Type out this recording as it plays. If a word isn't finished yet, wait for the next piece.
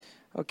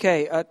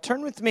Okay,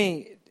 turn with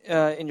me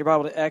in your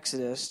Bible to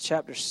Exodus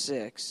chapter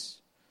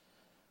 6,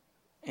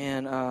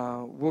 and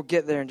we'll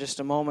get there in just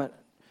a moment.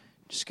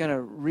 Just going to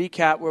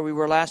recap where we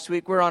were last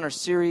week. We're on our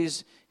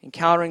series,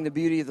 Encountering the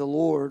Beauty of the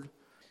Lord,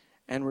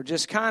 and we're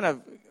just kind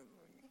of,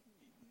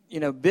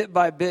 bit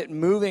by bit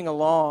moving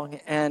along,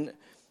 and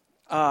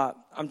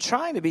I'm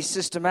trying to be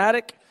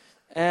systematic,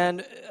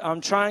 and I'm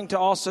trying to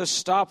also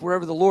stop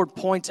wherever the Lord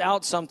points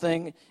out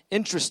something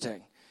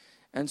interesting.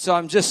 And so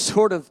I'm just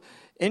sort of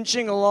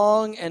inching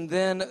along, and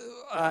then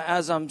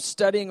as I'm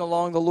studying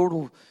along, the Lord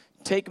will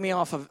take me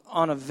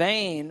on a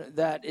vein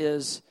that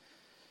is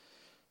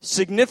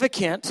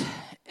significant.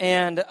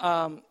 And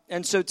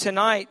so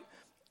tonight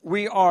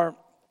we are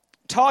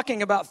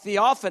talking about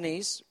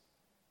theophanies,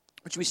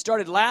 which we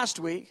started last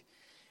week.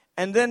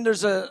 And then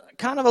there's a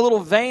kind of a little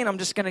vein I'm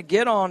just going to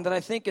get on that I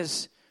think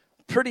is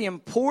pretty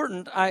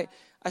important. I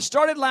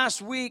started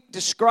last week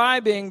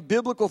describing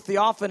biblical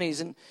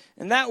theophanies, and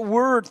that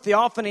word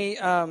theophany,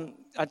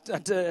 I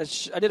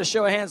did a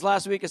show of hands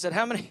last week. I said,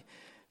 how many,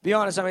 be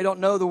honest, how many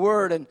don't know the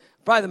word? And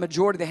probably the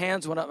majority of the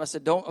hands went up. I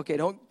said, don't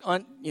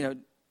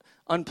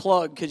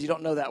unplug because you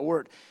don't know that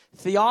word.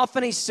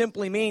 Theophany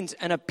simply means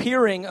an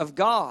appearing of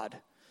God.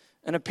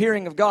 An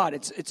appearing of God.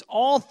 It's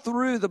all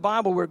through the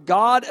Bible where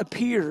God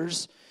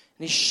appears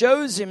and He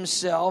shows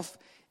Himself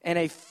in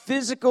a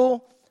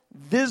physical,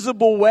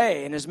 visible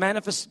way, in His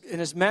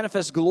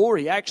manifest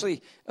glory. He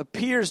actually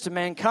appears to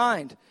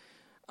mankind.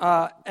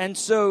 And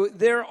so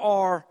there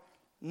are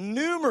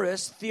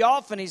numerous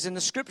theophanies in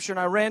the Scripture, and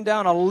I ran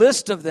down a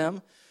list of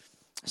them.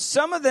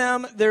 Some of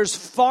them there's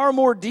far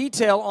more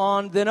detail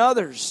on than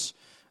others.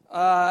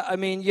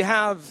 You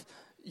have,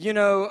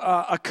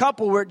 a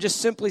couple where it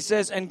just simply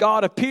says, and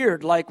God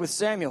appeared, like with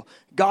Samuel.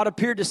 God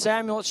appeared to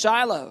Samuel at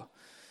Shiloh.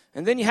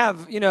 And then you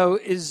have,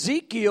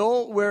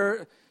 Ezekiel,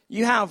 where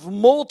you have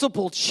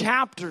multiple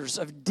chapters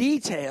of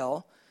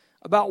detail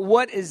about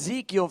what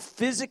Ezekiel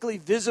physically,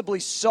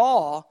 visibly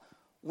saw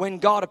when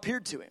God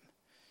appeared to him.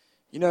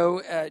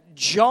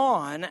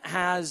 John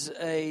has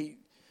the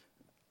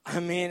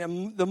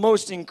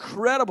most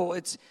incredible,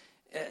 it's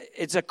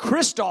a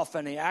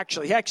Christophany,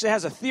 actually. He actually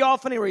has a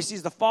theophany where he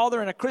sees the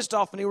Father and a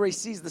Christophany where he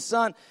sees the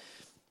Son.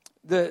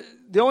 The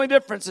only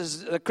difference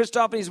is the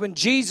Christophany is when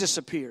Jesus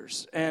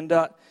appears. And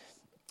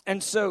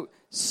so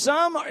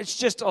some, it's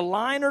just a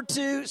line or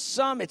two.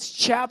 Some, it's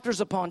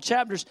chapters upon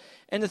chapters.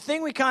 And the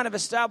thing we kind of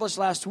established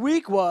last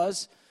week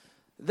was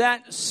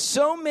that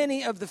so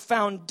many of the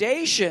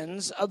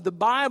foundations of the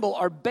Bible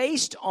are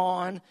based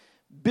on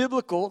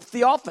biblical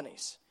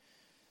theophanies.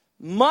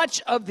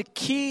 Much of the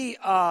key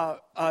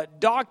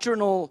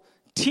doctrinal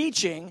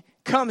teaching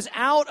comes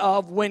out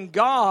of when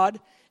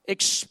God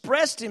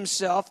expressed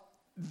Himself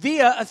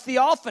via a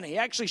theophany. He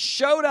actually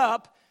showed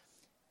up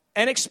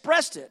and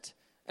expressed it.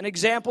 An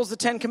example is the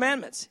Ten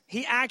Commandments.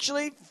 He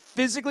actually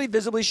physically,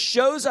 visibly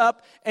shows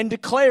up and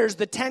declares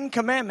the Ten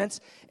Commandments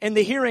in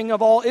the hearing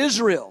of all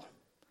Israel.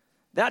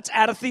 That's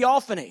at a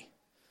theophany.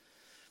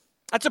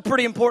 That's a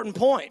pretty important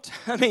point.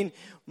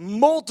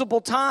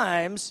 Multiple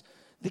times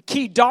the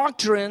key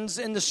doctrines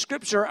in the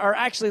Scripture are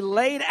actually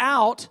laid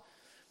out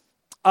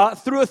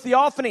through a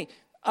theophany.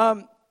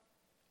 And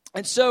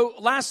so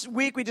last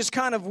week we just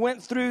kind of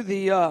went through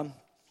the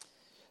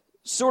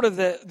sort of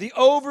the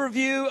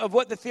overview of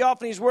what the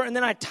theophanies were, and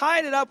then I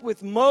tied it up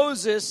with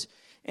Moses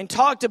and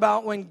talked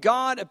about when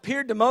God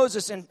appeared to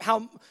Moses and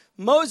how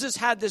Moses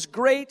had this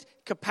great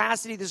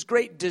capacity, this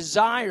great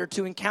desire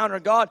to encounter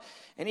God.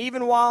 And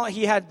even while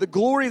he had the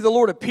glory of the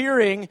Lord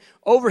appearing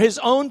over his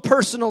own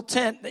personal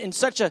tent in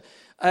such a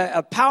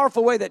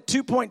powerful way that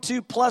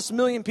 2.2 plus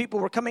million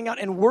people were coming out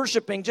and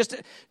worshiping just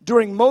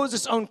during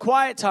Moses' own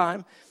quiet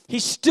time, he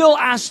still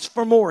asked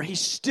for more. He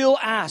still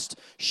asked,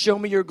 show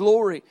me your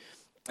glory.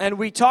 And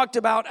we talked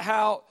about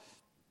how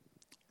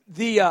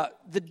there's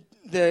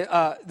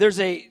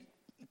a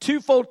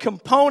twofold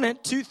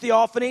component to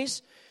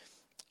theophanies.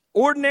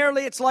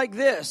 Ordinarily, it's like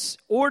this.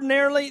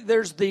 Ordinarily,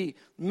 there's the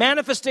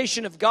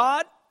manifestation of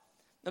God.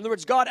 In other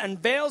words, God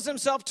unveils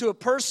Himself to a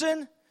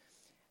person,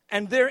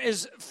 and there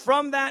is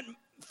from that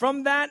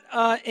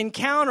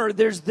encounter,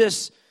 there's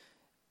this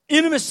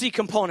intimacy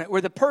component where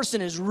the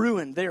person is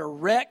ruined. They are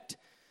wrecked.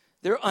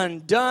 They're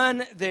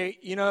undone. They're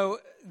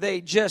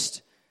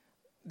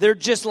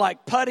just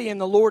like putty in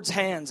the Lord's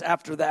hands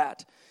after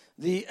that.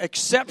 The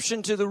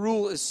exception to the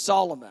rule is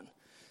Solomon.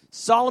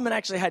 Solomon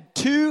actually had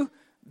two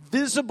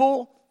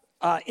visible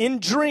in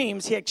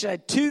dreams, he actually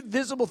had two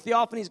visible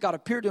theophanies. God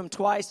appeared to him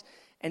twice,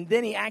 and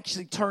then he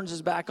actually turns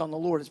his back on the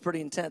Lord. It's pretty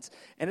intense.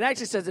 And it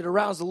actually says it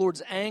aroused the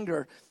Lord's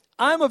anger.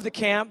 I'm of the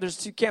camp, there's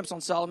two camps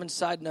on Solomon,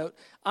 side note.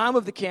 I'm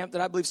of the camp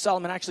that I believe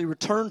Solomon actually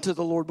returned to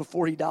the Lord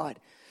before he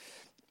died.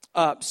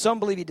 Some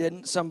believe he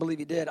didn't, some believe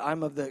he did.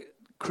 I'm of the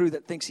crew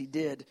that thinks he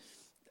did.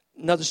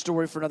 Another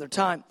story for another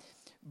time.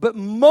 But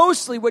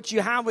mostly what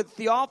you have with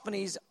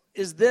theophanies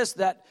is this,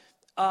 that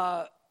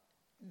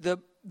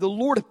the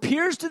Lord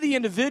appears to the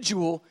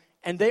individual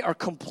and they are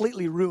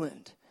completely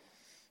ruined.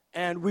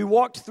 And we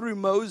walked through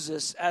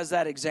Moses as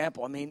that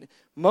example.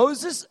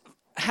 Moses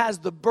has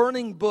the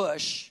burning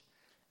bush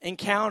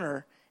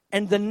encounter,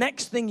 and the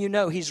next thing you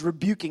know, he's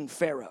rebuking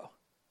Pharaoh.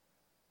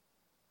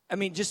 I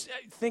mean, just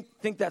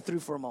think that through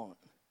for a moment.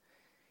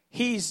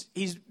 He's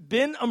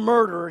been a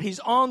murderer. He's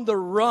on the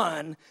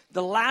run.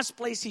 The last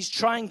place he's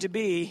trying to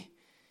be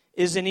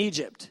is in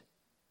Egypt.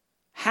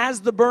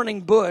 Has the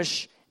burning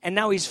bush, and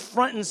now he's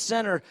front and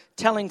center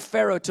telling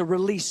Pharaoh to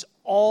release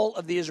all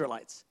of the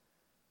Israelites.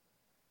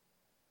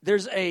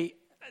 The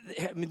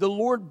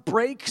Lord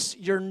breaks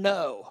your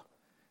no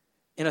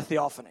in a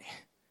theophany.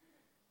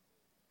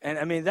 And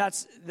I mean,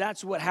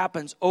 that's what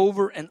happens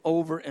over and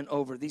over and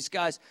over. These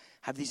guys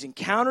have these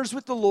encounters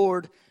with the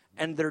Lord,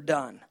 and they're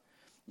done.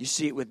 You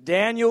see it with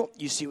Daniel.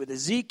 You see it with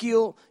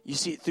Ezekiel. You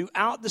see it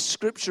throughout the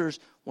scriptures.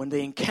 When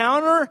they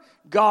encounter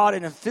God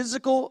in a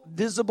physical,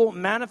 visible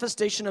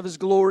manifestation of his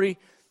glory,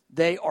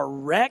 they are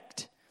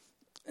wrecked,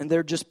 and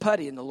they're just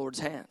putty in the Lord's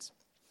hands.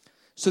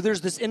 So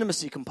there's this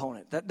intimacy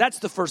component. That's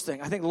the first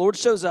thing. I think the Lord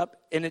shows up,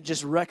 and it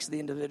just wrecks the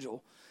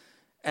individual.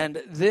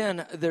 And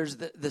then there's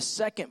the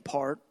second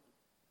part,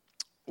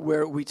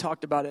 where we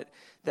talked about it,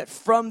 that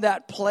from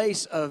that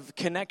place of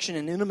connection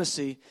and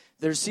intimacy,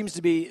 there seems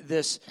to be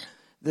this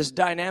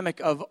dynamic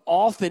of,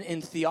 often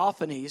in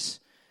theophanies,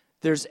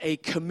 there's a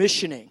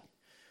commissioning.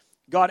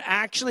 God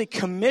actually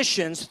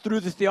commissions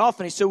through the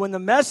theophany. So when the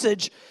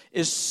message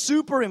is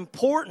super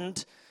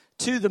important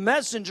to the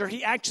messenger,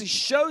 he actually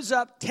shows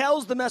up,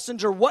 tells the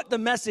messenger what the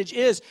message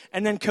is,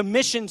 and then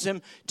commissions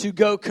him to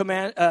go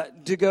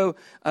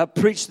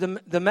preach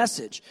the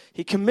message.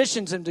 He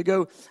commissions him to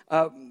go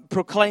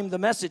proclaim the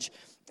message.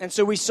 And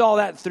so we saw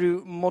that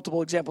through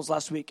multiple examples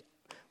last week.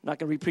 I'm not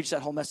going to re-preach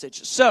that whole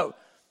message. So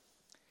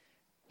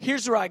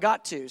here's where I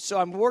got to. So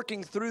I'm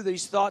working through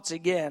these thoughts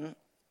again,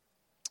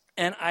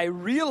 and I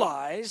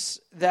realize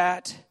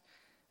that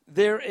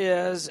there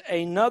is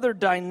another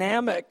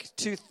dynamic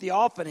to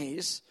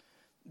theophanies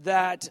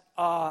that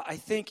I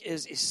think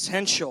is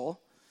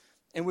essential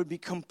and would be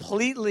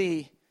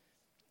completely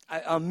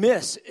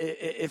amiss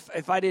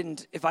if I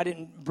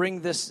didn't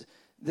bring this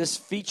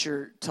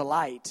feature to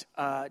light.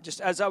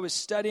 Just as I was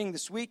studying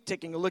this week,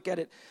 taking a look at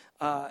it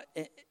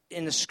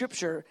in the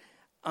scripture,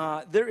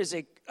 there is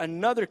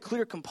another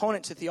clear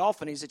component to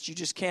theophanies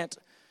that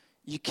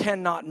you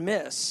cannot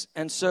miss.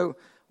 And so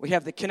we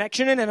have the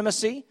connection and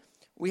intimacy,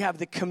 we have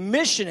the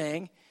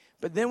commissioning,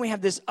 but then we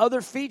have this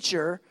other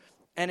feature,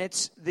 and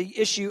it's the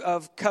issue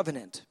of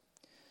covenant.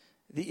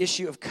 The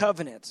issue of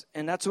covenant.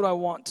 And that's what I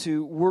want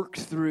to work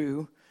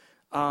through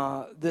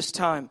this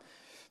time.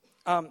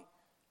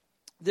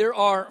 There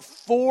are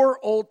 4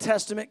 Old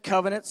Testament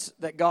covenants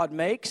that God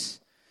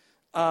makes.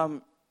 A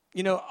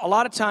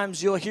lot of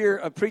times you'll hear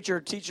a preacher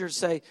or teacher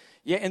say,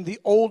 yeah, in the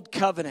Old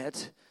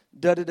Covenant,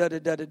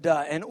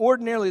 da-da-da-da-da-da-da. And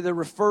ordinarily they're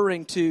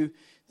referring to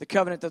the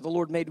covenant that the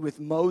Lord made with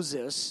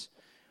Moses.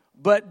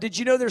 But did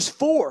you know there's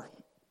 4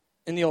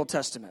 in the Old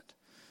Testament?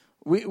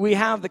 We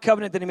have the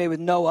covenant that he made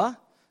with Noah,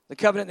 the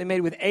covenant that he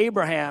made with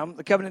Abraham,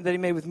 the covenant that he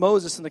made with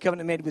Moses, and the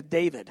covenant he made with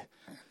David.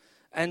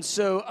 And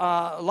so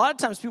a lot of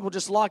times people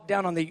just lock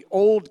down on the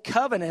Old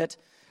Covenant,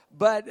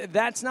 but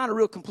that's not a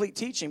real complete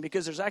teaching,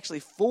 because there's actually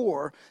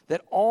 4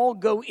 that all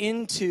go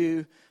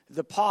into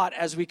the pot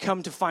as we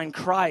come to find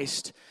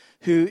Christ,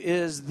 who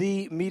is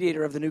the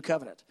mediator of the new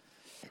covenant.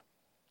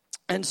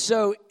 And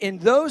so in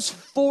those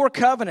 4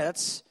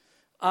 covenants,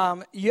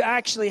 you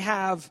actually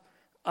have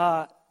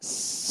 5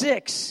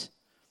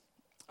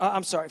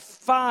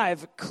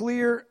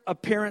 clear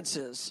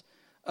appearances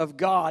of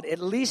God, at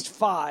least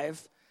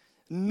 5.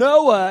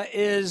 Noah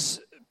is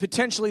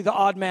potentially the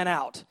odd man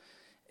out.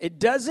 It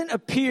doesn't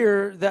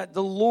appear that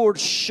the Lord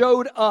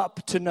showed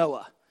up to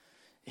Noah.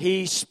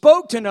 He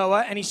spoke to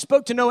Noah, and he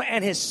spoke to Noah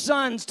and his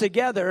sons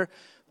together,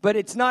 but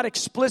it's not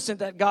explicit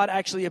that God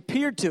actually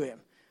appeared to him.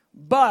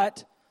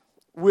 But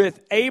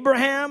with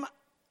Abraham,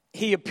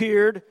 he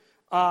appeared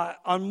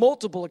on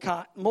multiple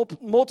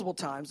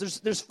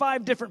times. There's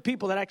 5 different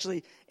people that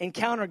actually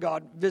encounter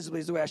God visibly,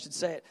 is the way I should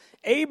say it.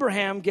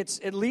 Abraham gets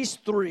at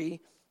least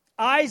 3.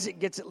 Isaac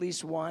gets at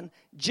least 1.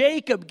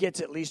 Jacob gets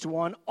at least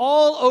 1,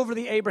 all over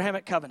the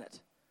Abrahamic covenant.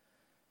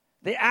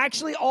 They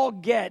actually all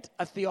get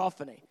a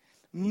theophany.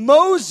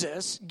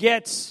 Moses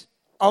gets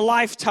a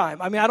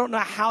lifetime. I mean, I don't know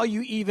how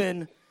you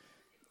even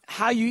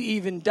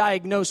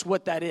diagnose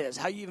what that is,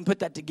 how you even put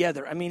that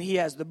together. I mean, he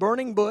has the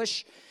burning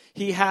bush.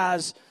 He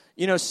has,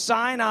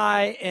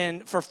 Sinai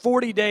for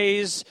 40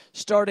 days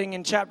starting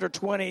in chapter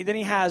 20. Then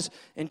he has,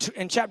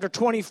 in chapter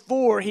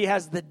 24, he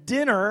has the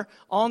dinner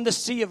on the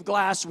Sea of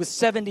Glass with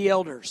 70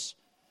 elders.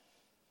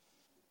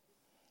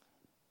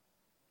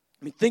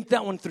 I mean, think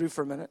that one through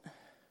for a minute.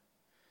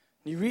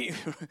 You read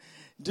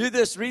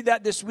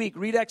that this week.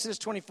 Read Exodus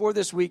 24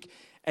 this week,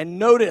 and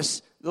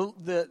notice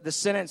the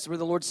sentence where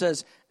the Lord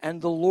says,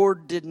 "And the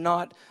Lord did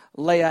not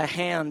lay a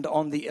hand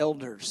on the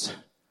elders."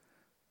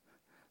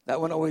 That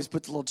one always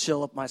puts a little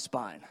chill up my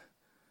spine.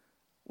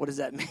 What does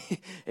that mean?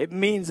 It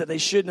means that they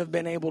shouldn't have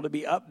been able to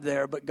be up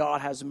there, but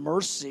God has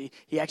mercy.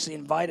 He actually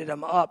invited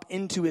them up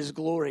into his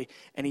glory,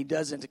 and he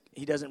doesn't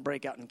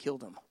break out and kill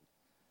them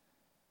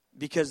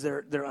because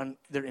they're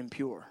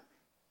impure.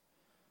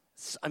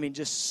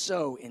 just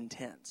so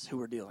intense who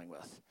we're dealing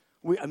with.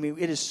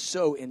 It is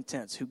so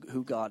intense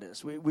who God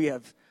is. We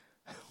have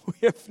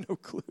no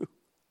clue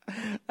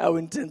how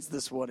intense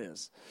this one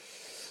is.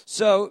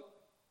 So,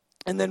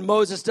 and then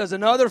Moses does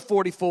another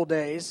 40 full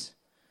days.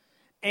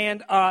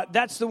 And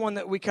that's the one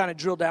that we kind of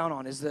drill down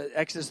on, is the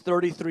Exodus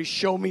 33,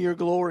 show me your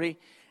glory,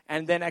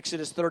 and then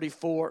Exodus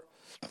 34.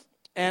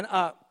 And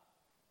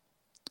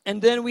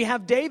then we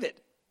have David.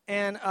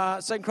 And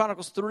 2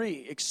 Chronicles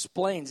 3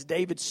 explains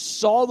David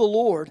saw the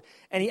Lord,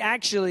 and he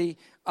actually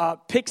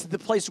picks the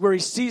place where he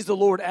sees the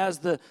Lord as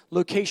the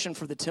location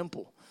for the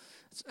temple.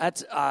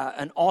 That's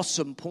an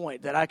awesome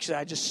point that actually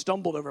I just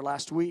stumbled over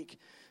last week.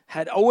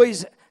 Had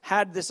always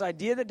had this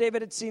idea that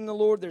David had seen the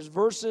Lord. There's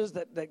verses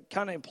that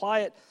kind of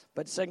imply it,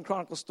 but 2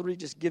 Chronicles 3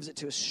 just gives it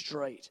to us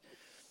straight.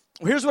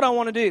 Well, here's what I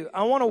want to do.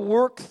 I want to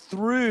work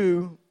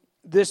through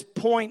this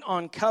point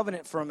on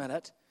covenant for a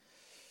minute.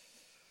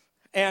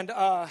 And,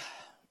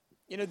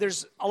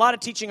 there's a lot of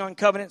teaching on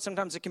covenant.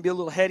 Sometimes it can be a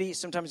little heady.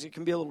 Sometimes it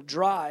can be a little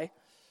dry.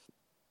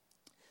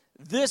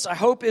 This, I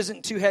hope,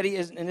 isn't too heady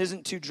and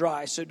isn't too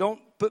dry. So don't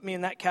put me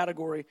in that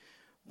category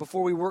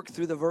before we work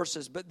through the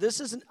verses. But this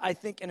is, I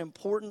think, an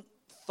important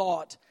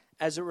thought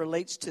as it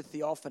relates to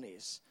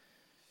theophanies.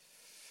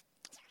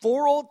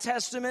 4 Old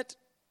Testament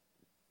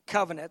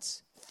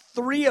covenants,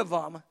 3 of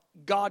them,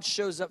 God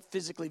shows up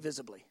physically,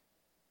 visibly.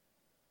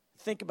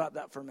 Think about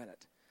that for a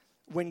minute.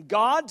 When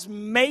God's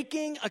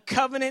making a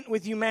covenant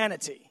with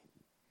humanity,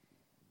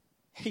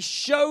 he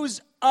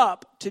shows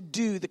up to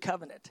do the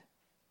covenant.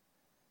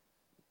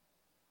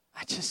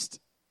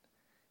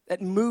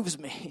 That moves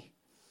me.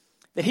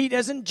 That he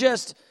doesn't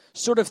just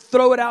sort of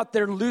throw it out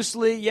there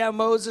loosely. Yeah,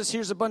 Moses,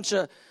 here's a bunch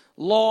of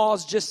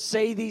laws, just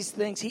say these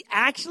things. He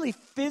actually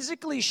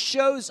physically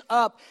shows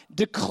up,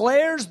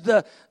 declares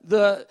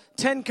the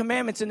 10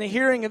 Commandments in the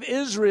hearing of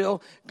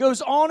Israel,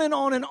 goes on and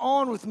on and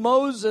on with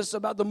Moses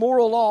about the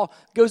moral law,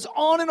 goes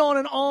on and on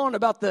and on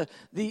about the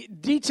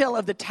detail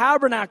of the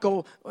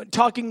tabernacle,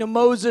 talking to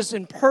Moses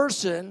in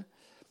person,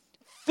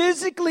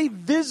 physically,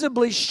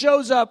 visibly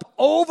shows up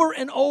over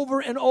and over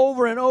and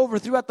over and over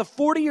throughout the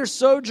 40-year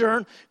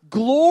sojourn.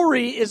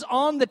 Glory is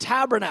on the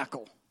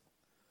tabernacle.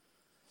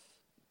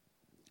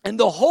 And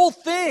the whole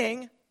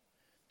thing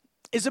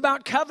is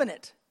about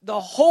covenant. The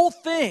whole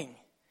thing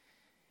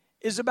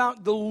is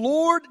about the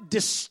Lord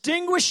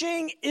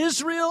distinguishing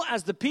Israel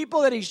as the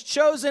people that he's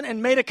chosen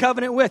and made a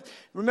covenant with.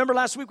 Remember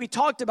last week we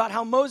talked about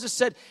how Moses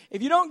said,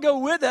 if you don't go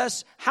with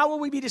us, how will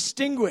we be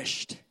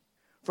distinguished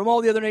from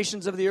all the other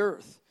nations of the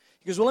earth?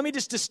 He goes, well, let me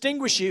just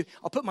distinguish you.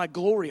 I'll put my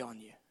glory on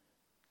you.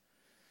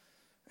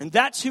 And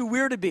that's who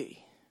we're to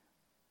be.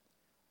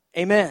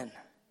 Amen.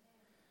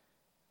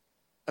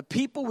 A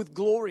people with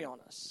glory on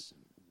us.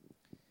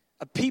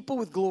 A people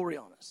with glory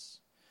on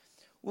us.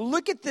 Well,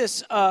 look at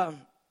this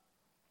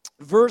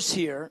verse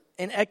here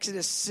in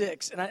Exodus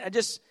 6. And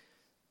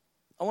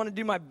I want to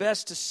do my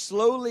best to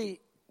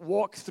slowly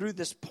walk through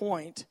this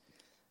point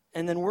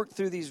and then work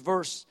through these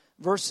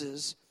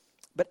verses.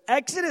 But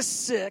Exodus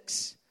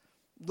 6,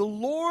 the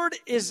Lord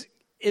is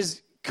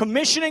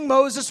commissioning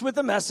Moses with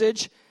a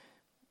message.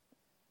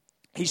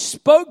 He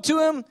spoke to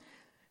him.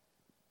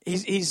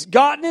 He's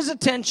gotten his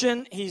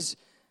attention. He's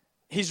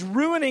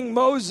ruining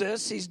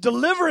Moses. He's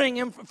delivering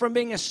him from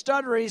being a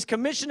stutterer. He's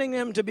commissioning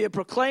him to be a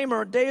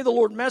proclaimer, a day of the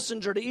Lord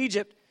messenger to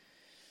Egypt.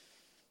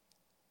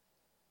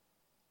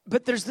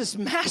 But there's this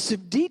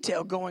massive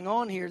detail going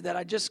on here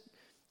that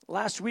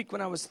last week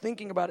when I was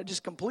thinking about it,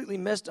 just completely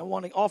missed. I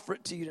want to offer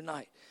it to you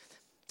tonight.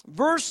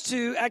 Verse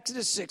 2,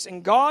 Exodus 6,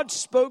 and God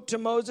spoke to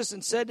Moses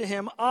and said to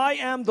him, I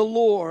am the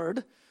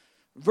Lord.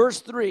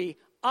 Verse 3,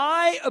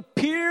 I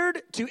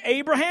appeared to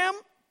Abraham,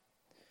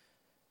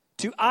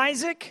 to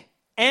Isaac,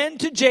 and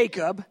to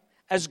Jacob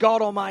as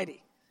God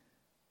Almighty.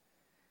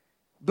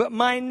 But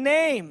my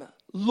name,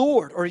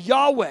 Lord, or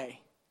Yahweh,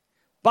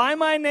 by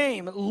my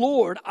name,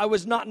 Lord, I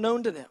was not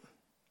known to them.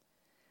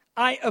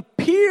 I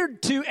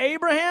appeared to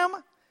Abraham,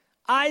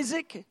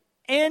 Isaac,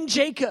 and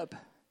Jacob.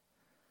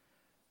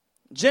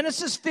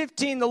 Genesis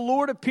 15, the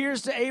Lord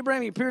appears to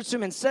Abraham. He appears to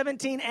him in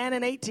 17 and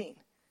in 18.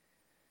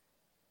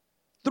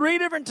 3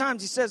 different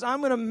times he says, I'm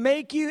going to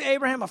make you,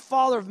 Abraham, a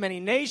father of many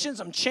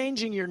nations. I'm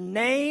changing your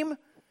name.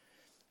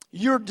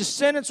 Your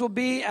descendants will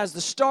be as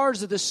the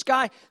stars of the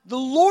sky. The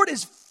Lord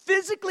is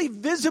physically,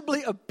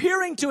 visibly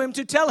appearing to him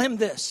to tell him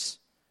this.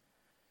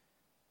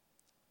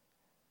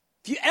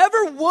 If you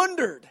ever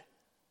wondered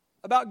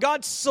about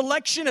God's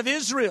selection of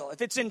Israel,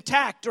 if it's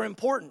intact or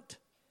important,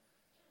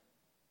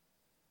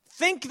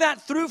 think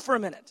that through for a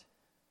minute.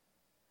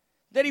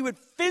 That he would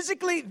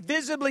physically,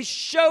 visibly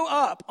show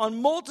up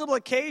on multiple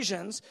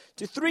occasions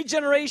to 3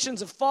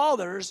 generations of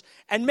fathers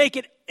and make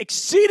it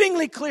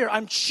exceedingly clear,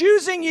 I'm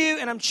choosing you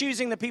and I'm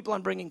choosing the people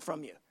I'm bringing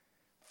from you.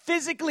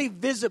 Physically,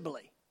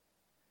 visibly.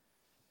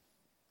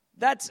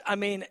 That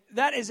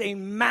is a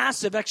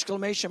massive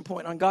exclamation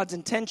point on God's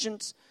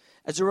intentions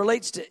as it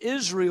relates to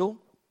Israel.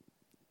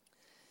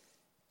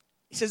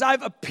 He says,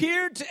 I've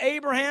appeared to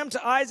Abraham,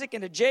 to Isaac,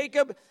 and to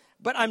Jacob,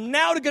 but I'm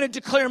now going to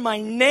declare my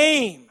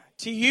name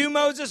to you,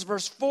 Moses.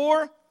 Verse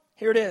 4,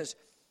 here it is.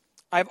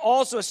 I have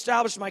also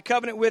established my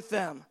covenant with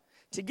them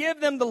to give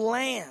them the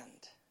land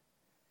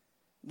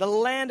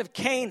of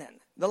Canaan,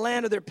 the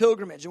land of their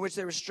pilgrimage in which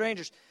they were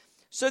strangers.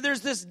 So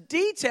there's this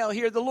detail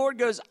here. The Lord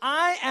goes,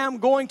 I am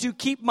going to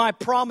keep my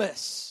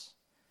promise.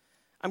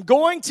 I'm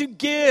going to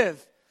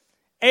give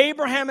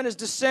Abraham and his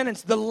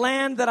descendants the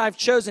land that I've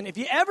chosen. If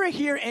you ever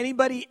hear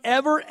anybody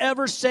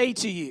ever say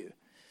to you,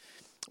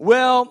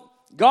 well,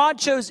 God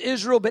chose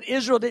Israel, but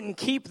Israel didn't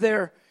keep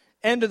their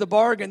end of the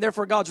bargain,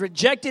 therefore God's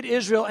rejected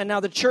Israel, and now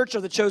the church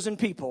are the chosen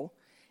people.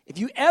 If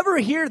you ever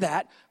hear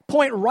that,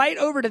 point right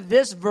over to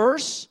this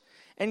verse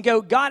and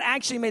go, God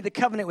actually made the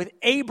covenant with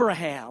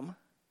Abraham,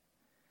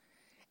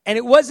 and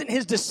it wasn't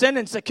his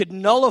descendants that could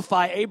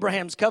nullify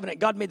Abraham's covenant.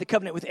 God made the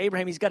covenant with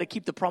Abraham. He's got to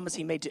keep the promise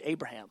he made to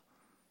Abraham.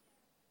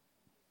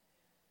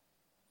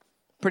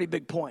 Pretty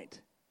big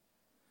point.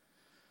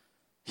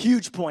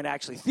 Huge point,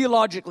 actually.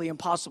 Theologically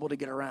impossible to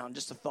get around.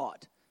 Just a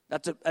thought.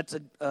 That's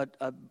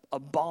a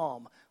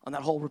bomb on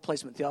that whole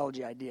replacement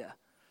theology idea.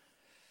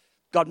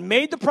 God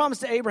made the promise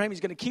to Abraham. He's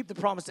going to keep the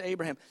promise to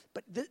Abraham.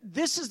 But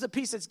this is the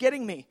piece that's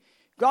getting me.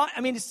 God,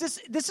 I mean,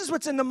 this is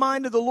what's in the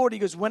mind of the Lord. He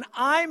goes, when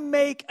I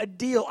make a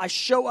deal, I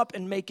show up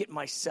and make it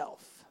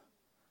myself.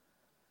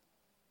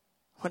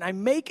 When I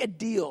make a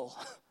deal,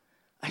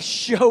 I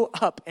show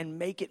up and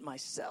make it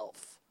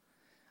myself.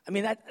 I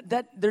mean,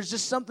 that there's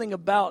just something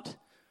about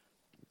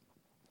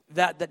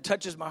that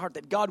touches my heart,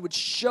 that God would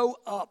show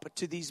up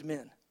to these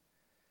men.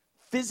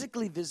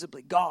 Physically,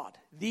 visibly, God,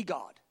 the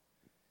God.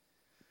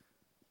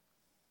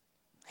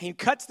 He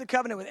cuts the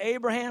covenant with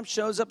Abraham,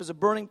 shows up as a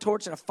burning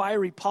torch in a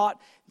fiery pot.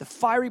 The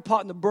fiery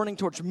pot and the burning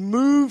torch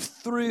move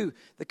through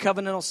the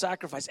covenantal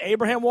sacrifice.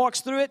 Abraham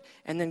walks through it,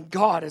 and then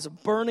God, as a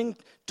burning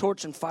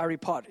torch and fiery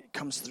pot,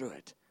 comes through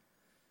it.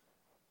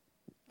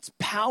 It's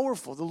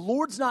powerful. The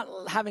Lord's not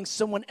having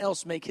someone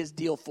else make his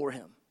deal for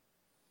him.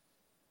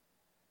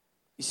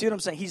 You see what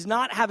I'm saying? He's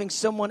not having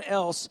someone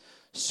else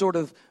sort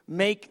of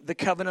make the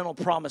covenantal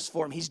promise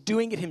for him. He's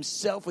doing it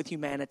himself with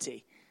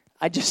humanity.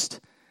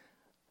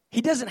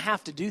 He doesn't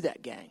have to do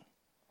that, gang.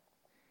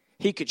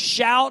 He could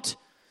shout,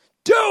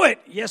 do it,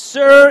 yes,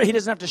 sir. He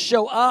doesn't have to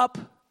show up.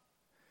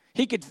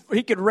 He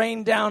could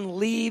rain down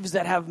leaves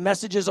that have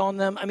messages on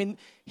them. I mean,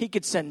 he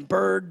could send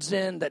birds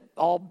in that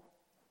all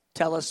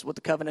tell us what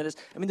the covenant is.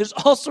 I mean, there's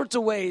all sorts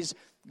of ways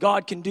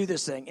God can do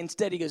this thing.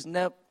 Instead, he goes,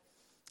 nope,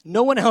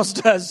 no one else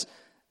does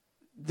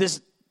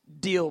this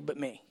deal but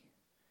me.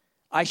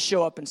 I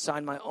show up and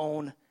sign my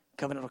own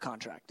covenantal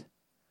contract.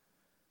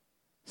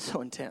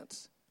 So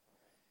intense.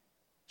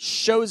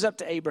 Shows up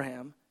to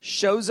Abraham,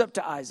 shows up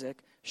to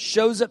Isaac,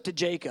 shows up to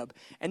Jacob.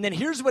 And then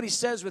here's what he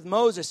says with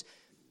Moses.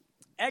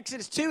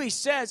 Exodus 2, he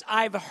says,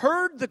 I've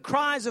heard the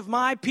cries of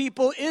my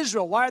people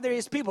Israel. Why are they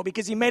his people?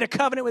 Because he made a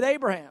covenant with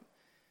Abraham.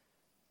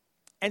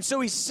 And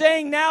so he's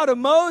saying now to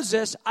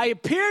Moses, I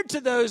appeared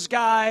to those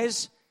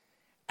guys,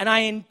 and I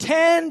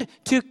intend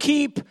to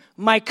keep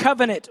my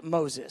covenant,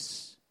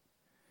 Moses.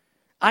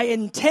 I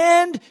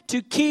intend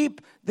to keep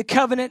the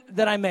covenant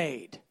that I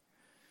made.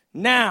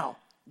 Now,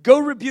 go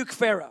rebuke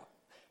Pharaoh.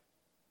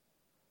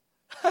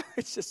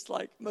 It's just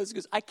like, Moses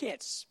goes, I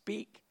can't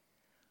speak.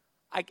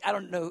 I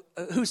don't know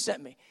who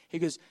sent me. He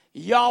goes,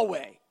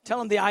 Yahweh.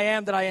 Tell him the I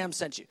am that I am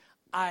sent you.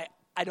 I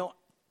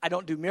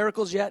don't do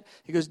miracles yet.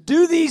 He goes,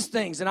 do these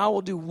things and I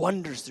will do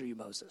wonders through you,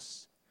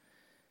 Moses.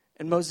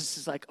 And Moses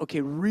is like,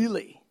 okay,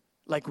 really?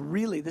 Like,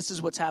 really, this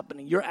is what's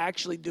happening. You're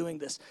actually doing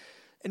this.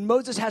 And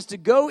Moses has to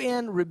go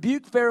in,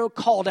 rebuke Pharaoh,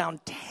 call down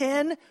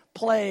 10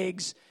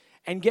 plagues,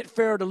 and get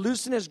Pharaoh to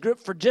loosen his grip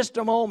for just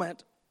a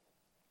moment.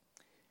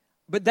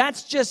 But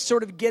that's just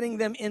sort of getting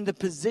them in the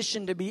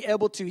position to be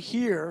able to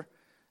hear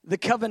the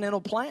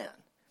covenantal plan.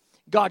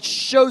 God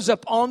shows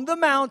up on the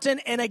mountain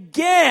and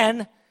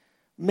again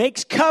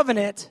makes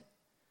covenant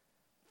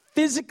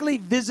physically,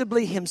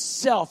 visibly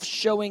himself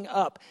showing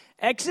up.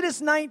 Exodus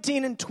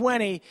 19 and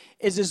 20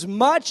 is as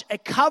much a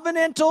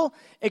covenantal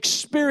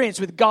experience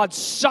with God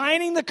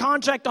signing the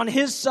contract on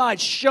his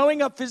side,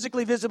 showing up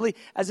physically, visibly,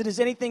 as it is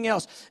anything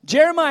else.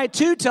 Jeremiah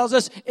 2 tells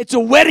us it's a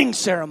wedding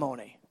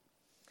ceremony.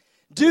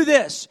 Do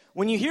this.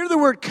 When you hear the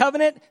word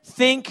covenant,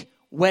 think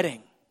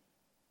wedding.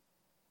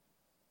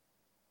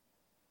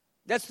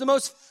 That's the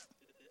most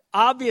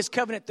obvious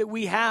covenant that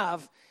we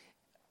have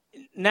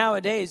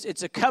nowadays.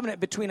 It's a covenant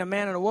between a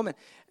man and a woman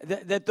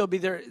that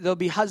they'll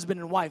be husband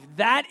and wife.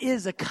 That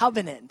is a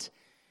covenant.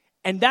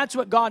 And that's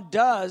what God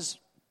does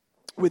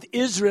with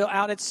Israel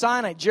out at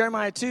Sinai.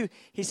 Jeremiah 2,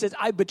 he says,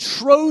 I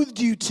betrothed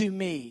you to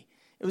me.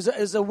 It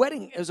was a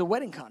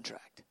wedding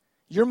contract.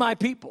 You're my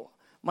people,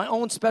 my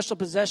own special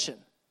possession.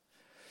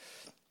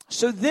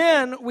 So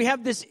then we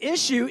have this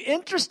issue,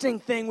 interesting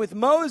thing with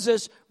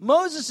Moses.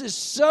 Moses is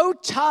so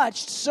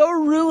touched, so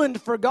ruined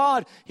for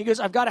God. He goes,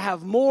 I've got to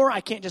have more.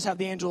 I can't just have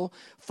the angel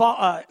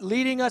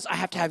leading us. I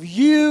have to have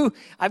you.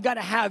 I've got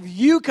to have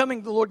you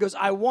coming. The Lord goes,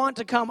 I want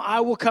to come.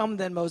 I will come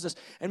then, Moses.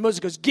 And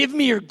Moses goes, give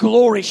me your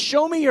glory.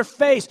 Show me your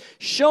face.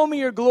 Show me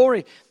your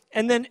glory.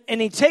 And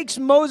he takes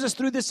Moses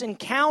through this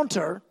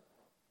encounter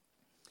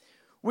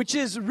which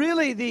is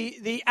really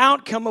the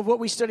outcome of what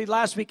we studied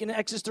last week in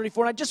Exodus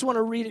 34. And I just want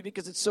to read it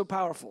because it's so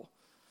powerful.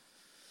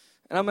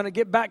 And I'm going to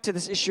get back to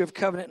this issue of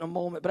covenant in a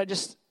moment, but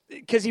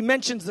because he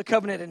mentions the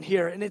covenant in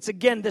here, and it's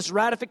again this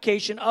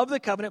ratification of the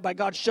covenant by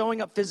God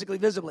showing up physically,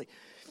 visibly.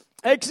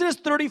 Exodus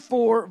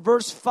 34,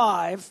 verse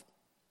 5.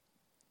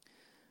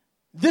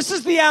 This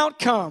is the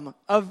outcome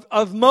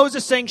of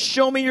Moses saying,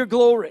 show me your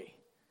glory.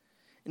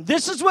 And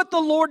this is what the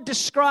Lord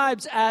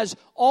describes as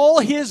all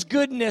his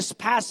goodness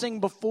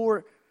passing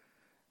before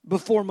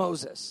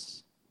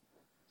Moses.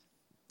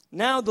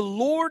 Now the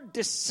Lord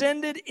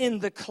descended in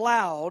the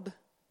cloud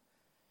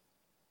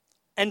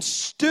and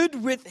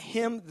stood with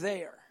him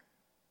there.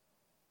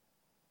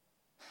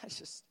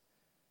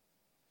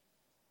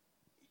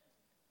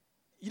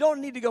 You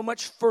don't need to go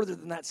much further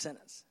than that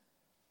sentence.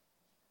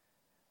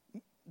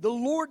 The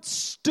Lord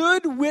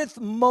stood with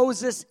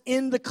Moses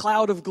in the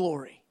cloud of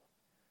glory.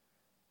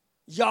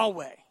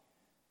 Yahweh.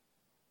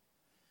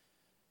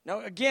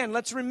 Now again,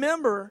 let's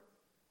remember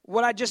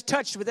what I just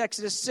touched with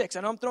Exodus 6.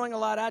 I know I'm throwing a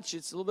lot at you.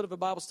 It's a little bit of a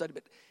Bible study.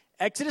 But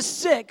Exodus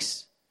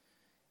 6,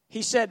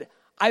 he said,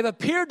 I've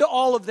appeared to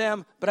all of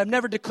them, but I've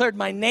never declared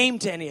my name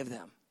to any of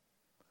them.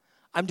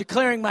 I'm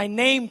declaring my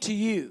name to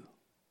you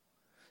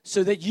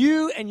so that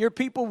you and your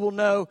people will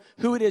know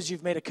who it is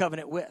you've made a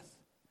covenant with.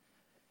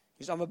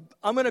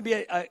 I'm going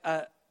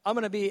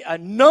to be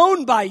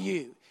known by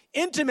you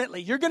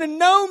intimately. You're going to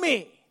know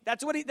me.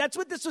 That's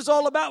what this was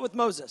all about with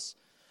Moses.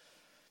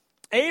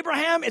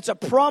 Abraham, it's a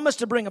promise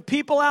to bring a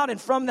people out, and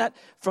from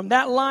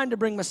that line to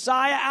bring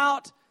Messiah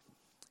out.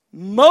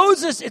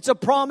 Moses, it's a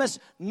promise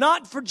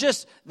not for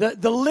just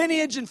the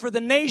lineage and for the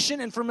nation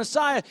and for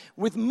Messiah.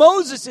 With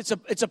Moses,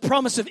 it's a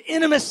promise of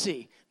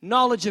intimacy,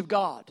 knowledge of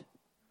God.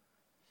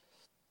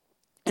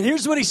 And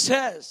here's what he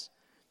says.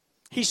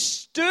 He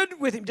stood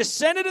with him,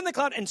 descended in the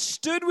cloud, and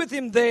stood with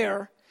him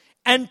there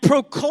and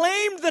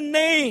proclaimed the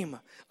name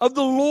of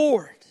the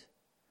Lord.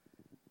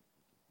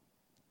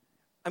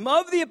 I'm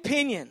of the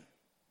opinion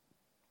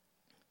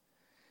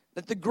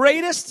that the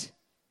greatest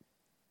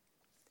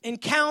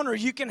encounter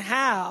you can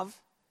have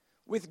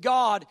with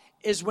God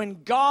is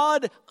when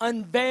God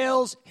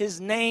unveils his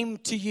name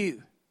to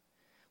you.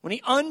 When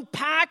he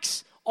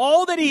unpacks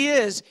all that he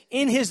is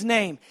in his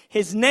name.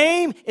 His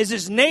name is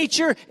his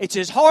nature. It's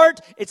his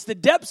heart. It's the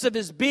depths of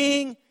his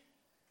being.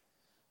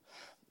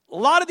 A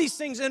lot of these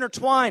things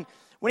intertwine.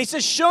 When he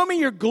says, show me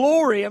your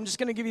glory, I'm just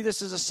going to give you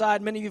this as a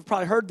side. Many of you have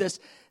probably heard this.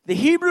 The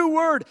Hebrew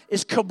word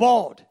is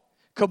kabod.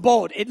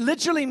 Kabod. It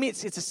literally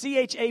means, it's a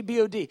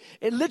C-H-A-B-O-D.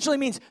 It literally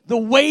means the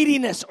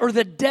weightiness or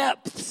the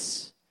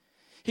depths.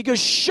 He goes,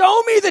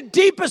 show me the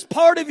deepest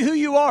part of who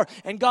you are.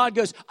 And God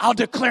goes, I'll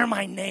declare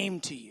my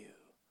name to you.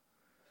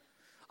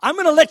 I'm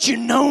going to let you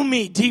know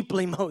me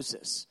deeply,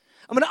 Moses.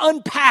 I'm going to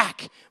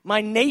unpack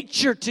my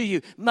nature to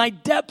you, my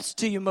depths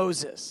to you,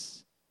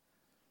 Moses.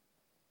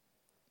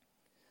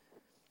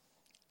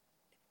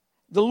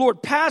 The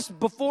Lord passed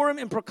before him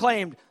and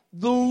proclaimed,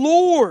 the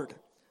Lord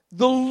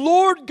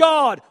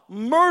God,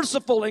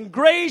 merciful and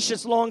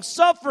gracious,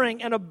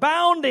 long-suffering and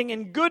abounding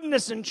in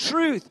goodness and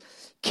truth,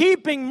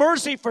 keeping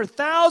mercy for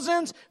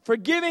thousands,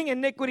 forgiving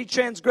iniquity,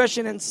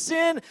 transgression, and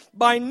sin,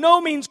 by no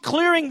means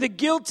clearing the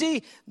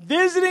guilty,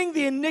 visiting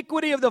the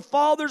iniquity of the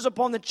fathers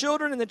upon the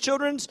children and the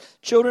children's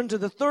children to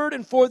the third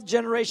and fourth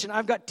generation.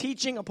 I've got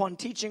teaching upon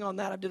teaching on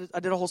that. I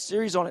did a whole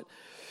series on it,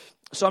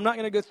 so I'm not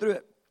going to go through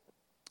it.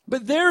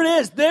 But there it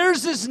is.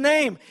 There's his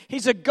name.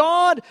 He's a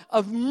God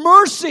of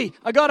mercy,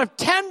 a God of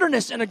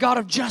tenderness, and a God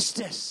of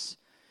justice.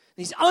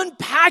 He's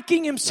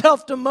unpacking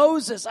himself to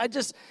Moses.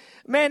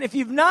 Man, if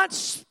you've not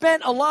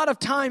spent a lot of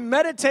time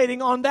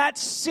meditating on that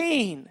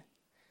scene,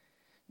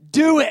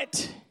 do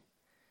it.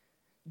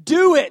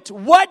 Do it.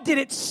 What did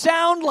it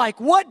sound like?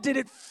 What did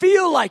it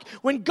feel like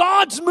when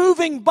God's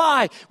moving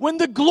by, when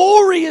the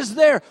glory is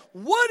there?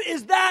 What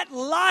is that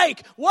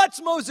like?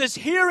 What's Moses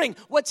hearing?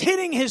 What's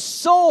hitting his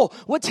soul?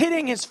 What's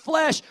hitting his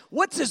flesh?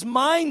 What's his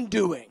mind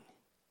doing?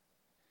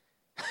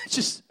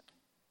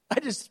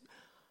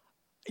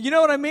 You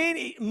know what I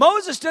mean?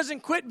 Moses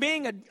doesn't quit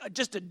being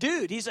just a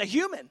dude. He's a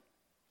human.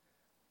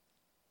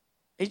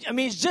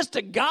 He's just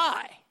a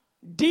guy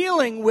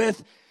dealing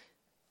with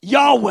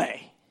Yahweh,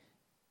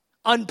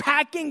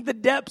 unpacking the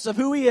depths of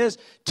who he is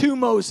to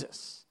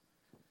Moses.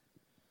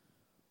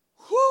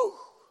 Whew.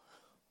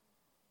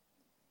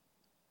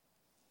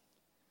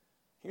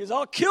 He goes,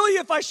 I'll kill you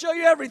if I show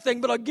you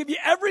everything, but I'll give you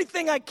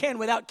everything I can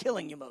without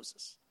killing you,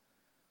 Moses.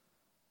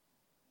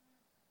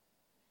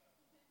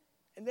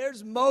 And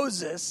there's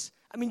Moses.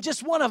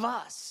 Just one of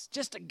us.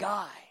 Just a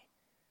guy.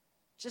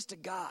 Just a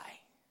guy.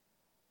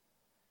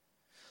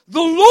 The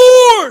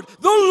Lord!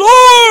 The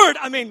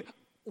Lord!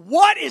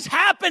 What is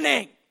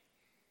happening?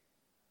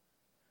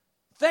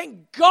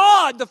 Thank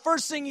God the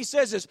first thing he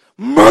says is,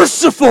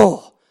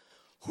 merciful.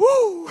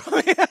 Whoo!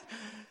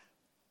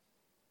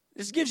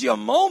 This gives you a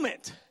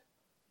moment.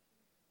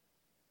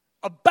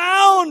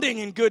 Abounding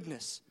in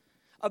goodness.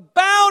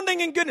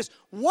 Abounding in goodness.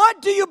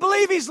 What do you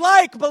believe he's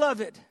like,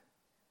 beloved?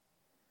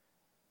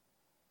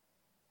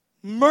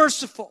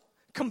 Merciful,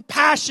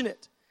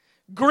 compassionate,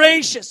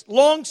 gracious,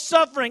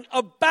 long-suffering,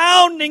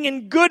 abounding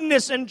in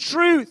goodness and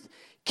truth,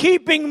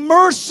 keeping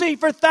mercy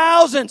for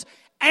thousands,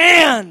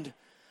 and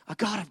a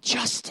God of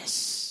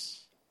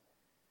justice.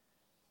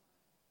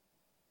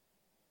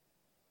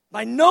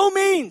 By no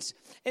means,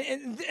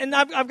 and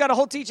I've got a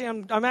whole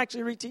teaching, I'm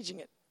actually reteaching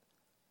it.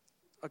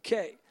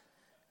 Okay.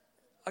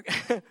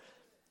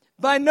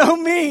 By no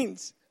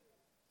means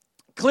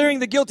clearing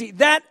the guilty.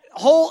 That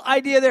whole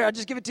idea there, I'll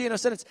just give it to you in a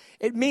sentence.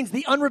 It means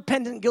the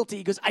unrepentant guilty.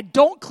 He goes, I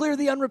don't clear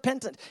the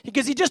unrepentant.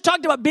 Because he just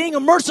talked about being a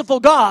merciful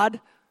God.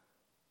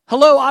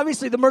 Hello,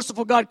 obviously the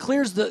merciful God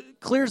clears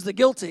the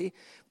guilty.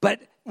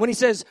 But when he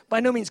says, by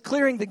no means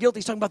clearing the guilty,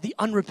 he's talking about the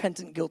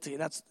unrepentant guilty.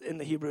 And that's in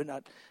the Hebrew,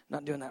 not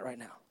doing that right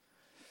now.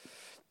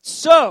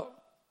 So,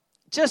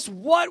 just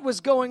what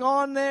was going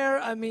on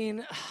there? I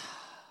mean,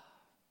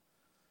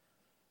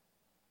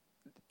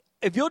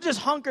 if you'll just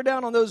hunker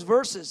down on those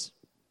verses,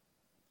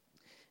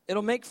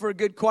 it'll make for a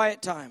good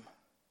quiet time.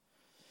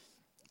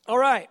 All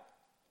right,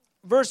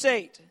 verse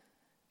 8.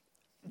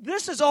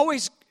 This has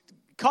always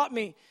caught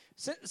me.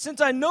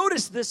 Since I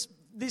noticed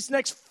these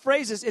next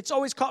phrases, it's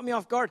always caught me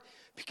off guard.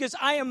 Because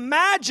I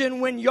imagine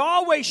when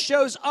Yahweh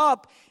shows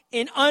up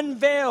in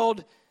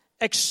unveiled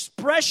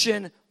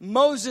expression,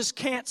 Moses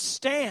can't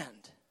stand.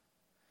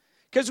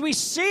 Because we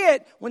see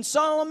it when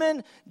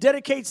Solomon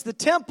dedicates the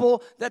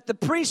temple that the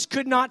priests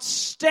could not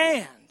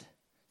stand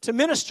to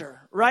minister,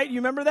 right? You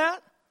remember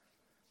that?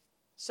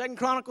 2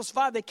 Chronicles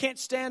 5, they can't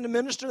stand to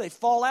minister, they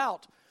fall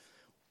out.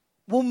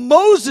 Well,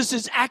 Moses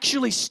is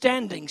actually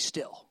standing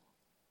still.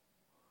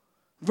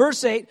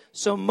 Verse 8,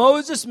 so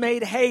Moses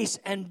made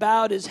haste and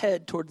bowed his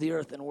head toward the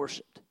earth and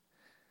worshiped.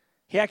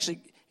 He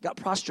actually got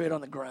prostrate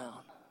on the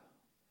ground.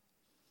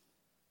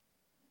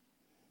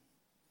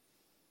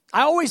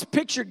 I always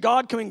pictured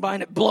God coming by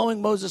and it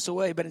blowing Moses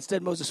away, but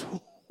instead Moses,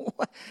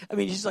 I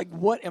mean, he's like,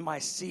 what am I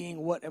seeing?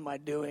 What am I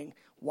doing?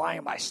 Why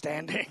am I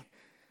standing?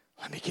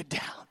 Let me get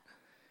down.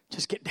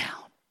 Just get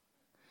down.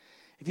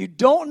 If you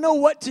don't know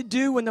what to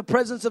do when the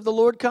presence of the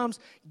Lord comes,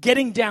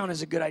 getting down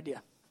is a good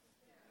idea.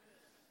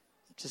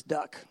 Just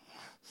duck.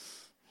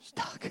 Just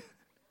duck.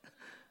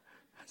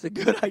 That's a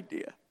good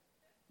idea.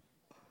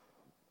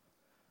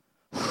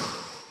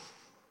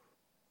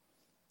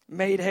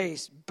 Made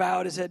haste,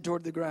 bowed his head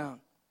toward the ground,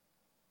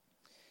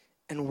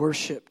 and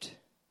worshipped.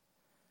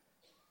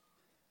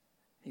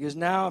 He goes,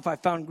 now if I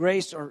found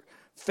grace or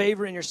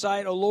favor in your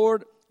sight, O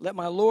Lord, let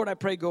my Lord, I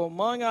pray, go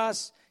among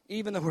us,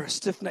 even though we're a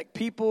stiff-necked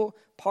people.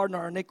 Pardon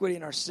our iniquity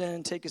and our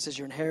sin. Take us as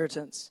your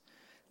inheritance.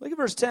 Look at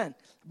verse 10.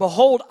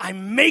 Behold, I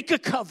make a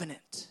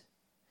covenant.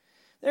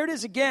 There it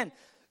is again.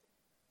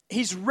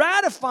 He's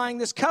ratifying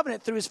this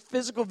covenant through his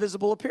physical,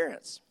 visible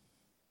appearance.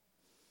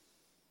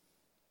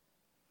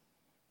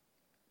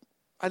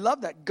 I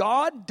love that.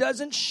 God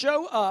doesn't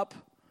show up.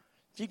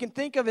 If you can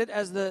think of it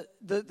as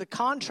the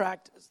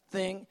contract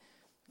thing,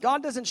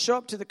 God doesn't show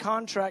up to the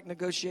contract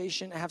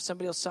negotiation and have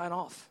somebody else sign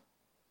off.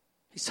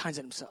 He signs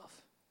it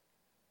himself.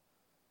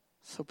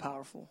 So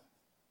powerful.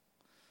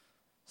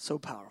 So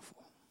powerful.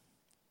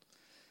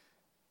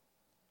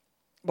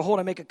 Behold,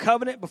 I make a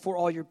covenant before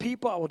all your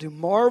people. I will do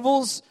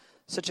marvels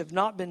such have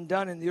not been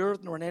done in the earth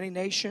nor in any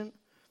nation.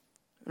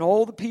 And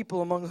all the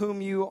people among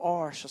whom you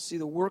are shall see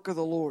the work of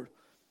the Lord.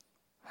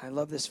 I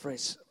love this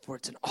phrase, for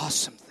it's an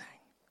awesome thing.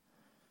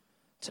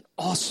 It's an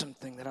awesome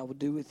thing that I will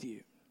do with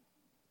you.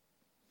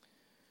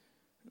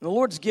 And the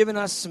Lord's given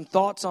us some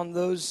thoughts on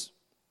those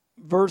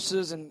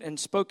verses and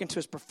spoken to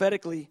us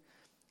prophetically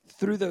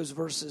through those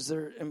verses.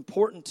 They're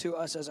important to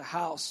us as a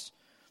house.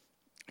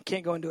 I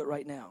can't go into it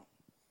right now.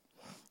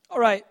 All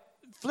right,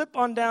 flip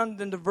on down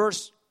then to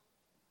verse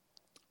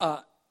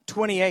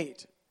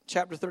 28,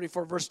 chapter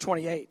 34, verse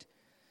 28.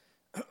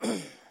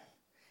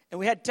 And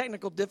we had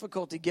technical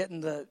difficulty getting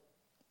the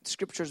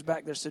scriptures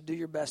back there, so do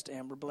your best,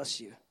 Amber.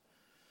 Bless you.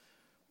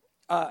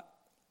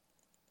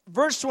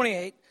 Verse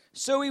 28,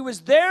 so he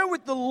was there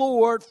with the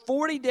Lord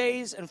 40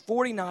 days and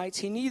 40 nights.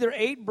 He neither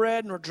ate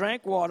bread nor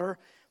drank water,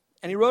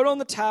 and he wrote on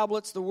the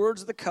tablets the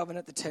words of the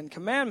covenant, the 10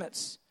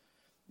 Commandments.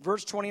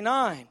 Verse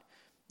 29,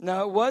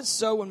 now it was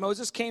so when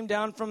Moses came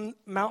down from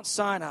Mount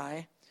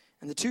Sinai,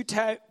 and the two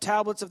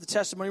tablets of the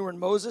testimony were in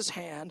Moses'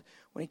 hand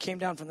when he came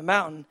down from the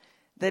mountain,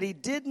 that he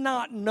did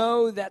not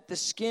know that the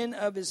skin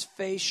of his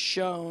face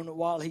shone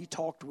while he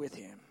talked with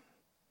him.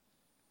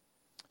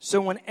 So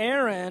when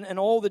Aaron and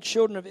all the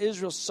children of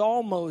Israel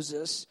saw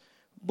Moses,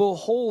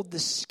 behold, the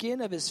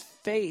skin of his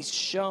face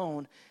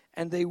shone,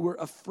 and they were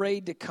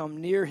afraid to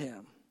come near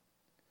him.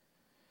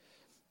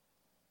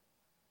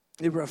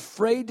 They were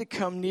afraid to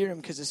come near him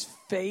because his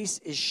face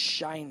is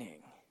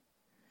shining.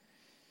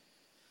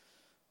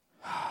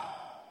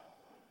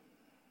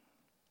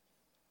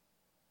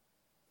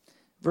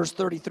 Verse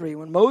 33,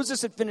 when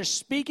Moses had finished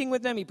speaking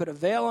with them, he put a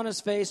veil on his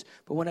face.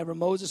 But whenever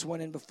Moses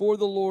went in before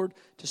the Lord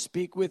to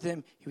speak with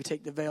him, he would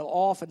take the veil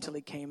off until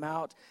he came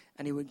out.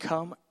 And he would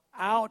come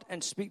out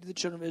and speak to the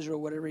children of Israel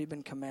whatever he had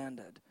been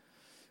commanded.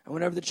 And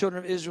whenever the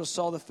children of Israel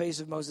saw the face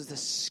of Moses, the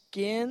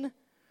skin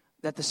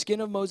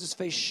of Moses'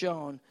 face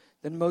shone,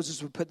 then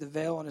Moses would put the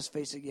veil on his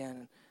face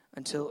again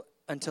until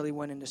until he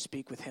went in to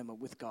speak with him,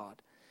 with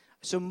God.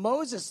 So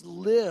Moses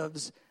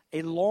lives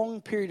a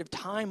long period of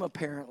time,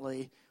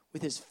 apparently,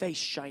 with his face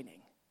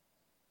shining.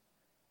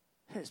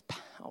 It is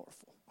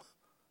powerful.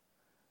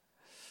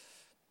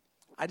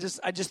 I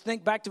just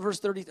think back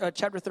to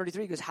chapter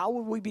 33. He goes, how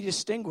will we be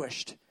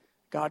distinguished?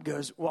 God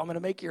goes, well, I'm going to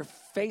make your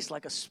face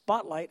like a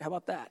spotlight. How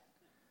about that?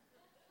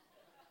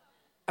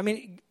 I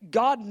mean,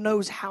 God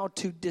knows how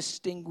to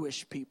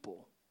distinguish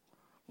people.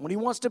 When he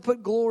wants to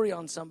put glory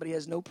on somebody, he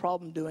has no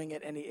problem doing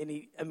it. And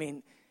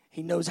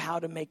he knows how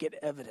to make it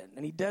evident.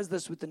 And he does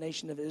this with the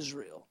nation of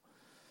Israel.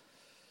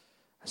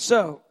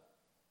 So,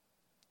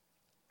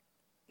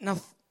 now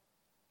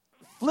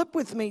flip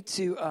with me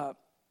to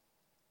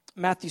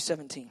Matthew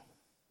 17.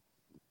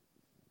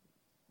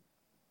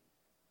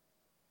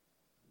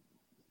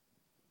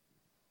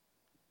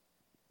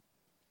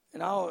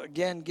 And I'll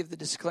again give the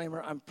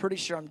disclaimer. I'm pretty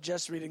sure I'm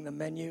just reading the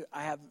menu.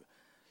 I have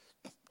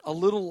a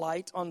little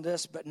light on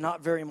this, but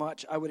not very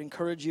much. I would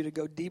encourage you to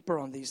go deeper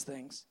on these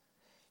things.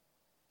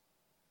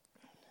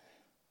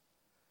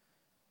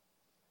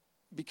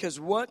 Because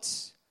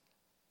what's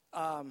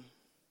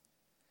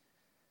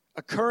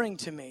occurring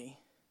to me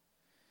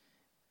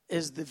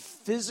is the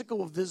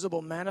physical,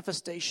 visible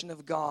manifestation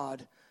of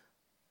God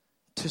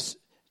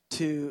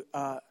to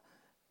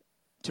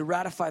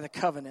ratify the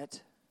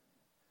covenant.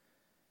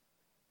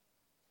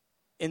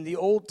 In the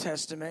Old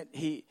Testament,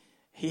 he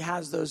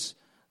has those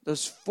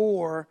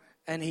four,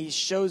 and he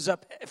shows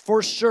up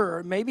for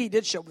sure. Maybe he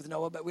did show up with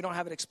Noah, but we don't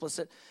have it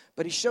explicit.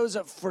 But he shows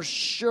up for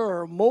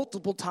sure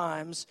multiple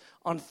times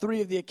on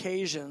 3 of the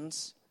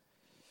occasions.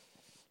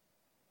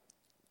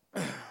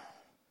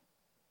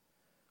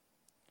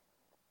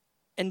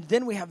 And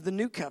then we have the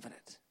new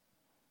covenant.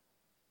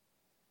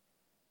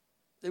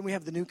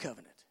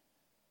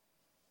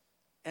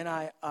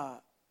 And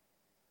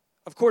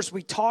of course,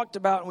 we talked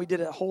about, and we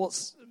did a whole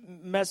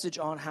message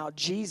on how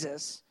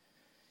Jesus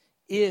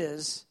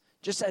is,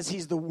 just as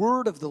he's the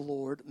word of the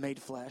Lord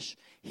made flesh,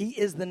 he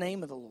is the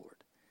name of the Lord.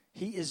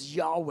 He is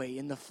Yahweh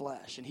in the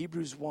flesh. And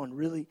Hebrews 1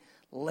 really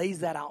lays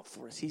that out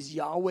for us. He's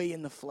Yahweh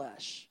in the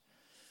flesh.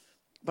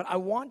 But I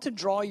want to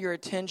draw your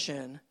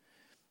attention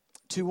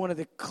to one of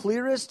the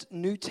clearest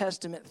New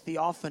Testament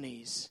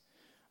theophanies.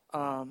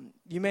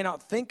 You may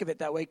not think of it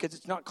that way because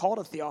it's not called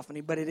a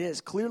theophany, but it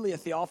is clearly a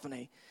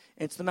theophany.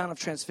 It's the Mount of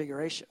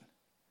Transfiguration.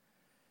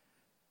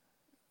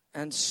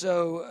 And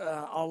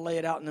so I'll lay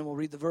it out and then we'll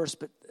read the verse.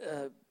 But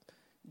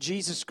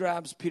Jesus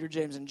grabs Peter,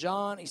 James, and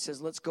John. He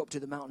says, let's go up to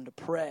the mountain to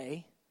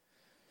pray.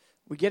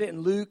 We get it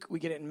in Luke, we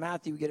get it in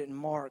Matthew, we get it in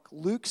Mark.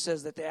 Luke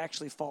says that they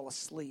actually fall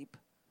asleep.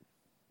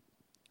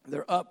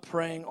 They're up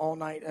praying all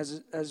night,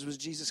 as was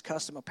Jesus'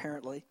 custom,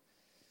 apparently.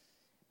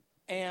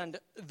 And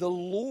the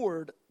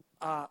Lord,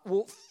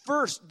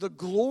 first, the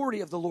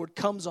glory of the Lord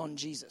comes on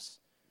Jesus.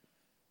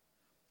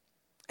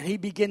 And he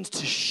begins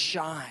to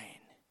shine.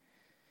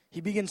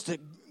 He begins to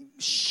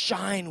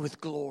shine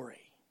with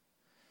glory.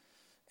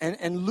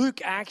 And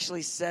Luke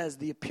actually says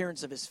the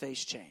appearance of his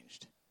face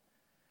changed.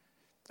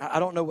 I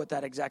don't know what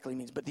that exactly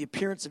means, but the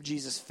appearance of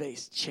Jesus'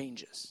 face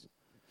changes.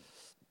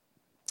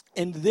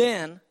 And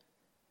then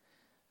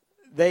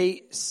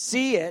they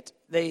see it.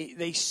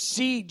 They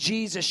see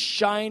Jesus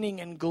shining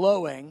and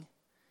glowing.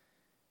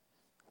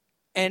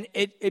 And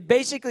it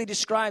basically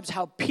describes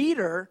how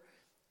Peter,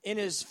 in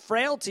his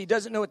frailty,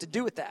 doesn't know what to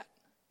do with that.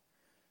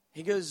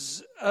 He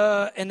goes,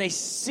 and they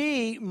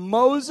see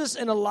Moses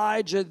and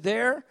Elijah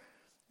there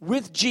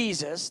with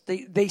Jesus.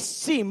 They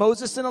see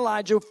Moses and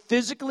Elijah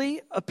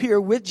physically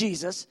appear with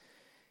Jesus.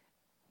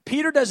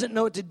 Peter doesn't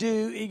know what to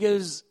do. He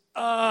goes,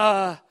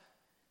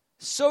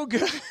 so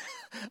good.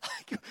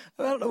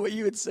 I don't know what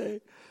you would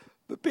say,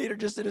 but Peter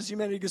just in his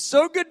humanity goes,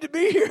 so good to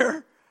be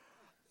here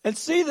and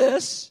see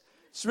this.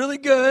 It's really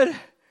good.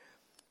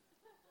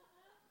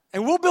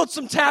 And we'll build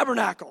some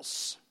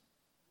tabernacles.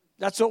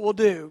 That's what we'll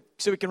do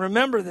so we can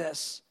remember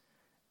this.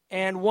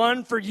 And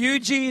one for you,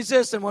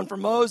 Jesus, and one for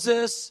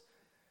Moses.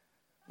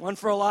 One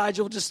for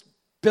Elijah. We'll just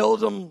build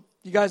them.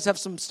 You guys have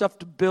some stuff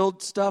to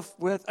build stuff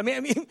with. I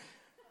mean,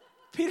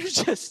 Peter's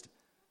just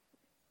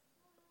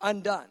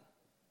undone.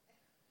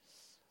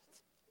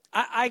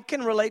 I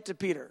can relate to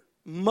Peter.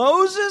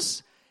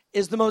 Moses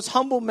is the most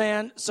humble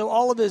man, so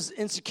all of his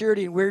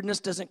insecurity and weirdness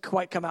doesn't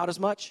quite come out as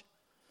much.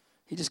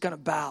 He just kind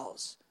of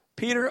bows.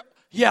 Peter,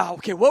 yeah,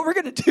 okay, what we're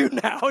going to do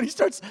now? And he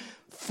starts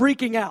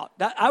freaking out.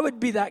 I would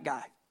be that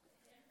guy.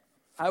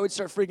 I would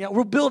start freaking out.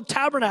 We'll build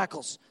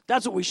tabernacles.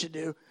 That's what we should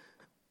do.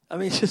 I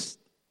mean,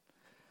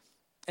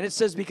 and it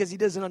says because he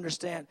doesn't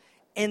understand.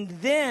 And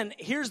then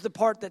here's the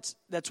part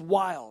that's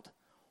wild.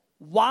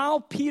 While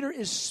Peter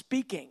is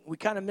speaking, we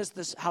kind of miss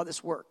this, how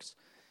this works.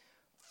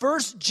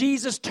 First,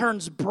 Jesus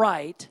turns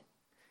bright.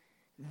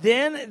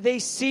 Then they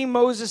see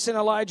Moses and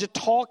Elijah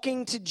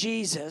talking to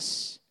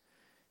Jesus.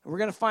 And we're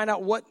going to find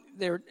out what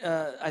they're,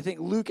 I think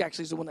Luke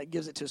actually is the one that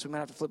gives it to us. So we might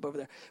have to flip over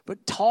there.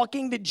 But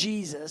talking to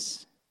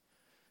Jesus,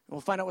 and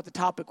we'll find out what the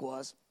topic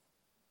was.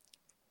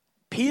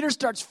 Peter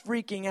starts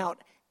freaking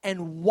out.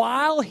 And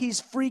while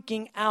he's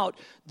freaking out,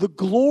 the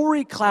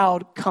glory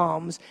cloud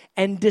comes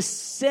and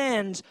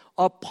descends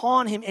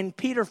upon him. And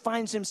Peter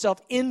finds himself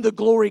in the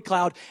glory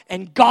cloud,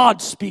 and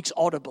God speaks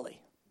audibly.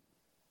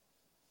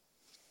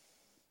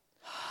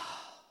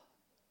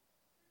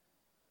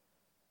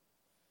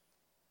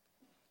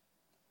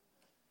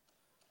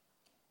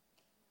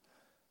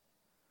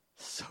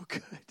 So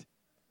good.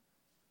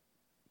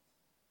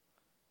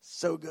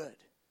 So good.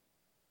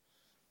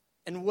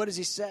 And what does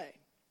he say?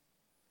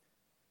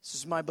 This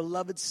is my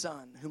beloved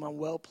Son, whom I'm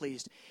well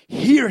pleased.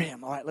 Hear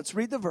him. All right, let's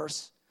read the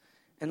verse,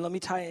 and let me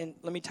tie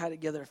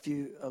together a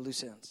few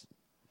loose ends.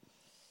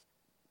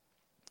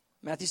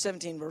 Matthew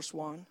 17, verse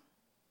 1.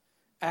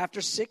 After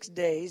 6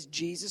 days,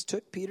 Jesus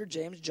took Peter,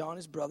 James, John,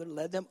 his brother,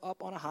 led them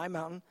up on a high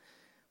mountain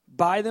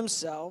by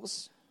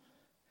themselves,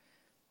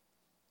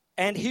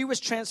 and he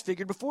was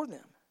transfigured before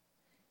them.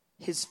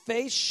 His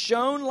face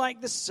shone like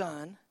the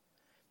sun,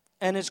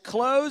 and his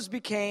clothes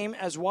became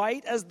as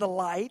white as the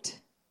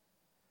light.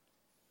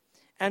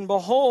 And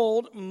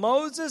behold,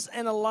 Moses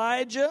and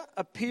Elijah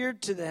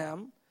appeared to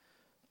them,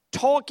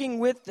 talking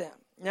with them.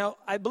 Now,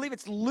 I believe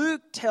it's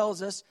Luke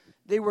tells us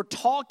they were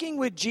talking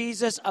with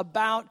Jesus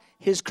about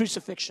his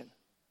crucifixion.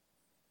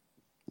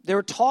 They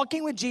were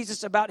talking with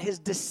Jesus about his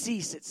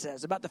decease, it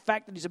says, about the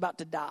fact that he's about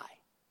to die.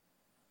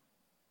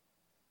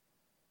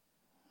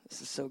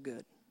 This is so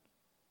good.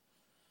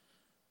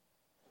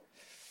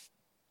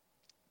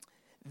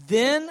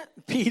 Then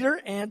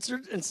Peter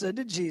answered and said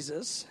to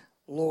Jesus,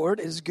 Lord,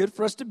 it is good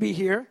for us to be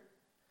here.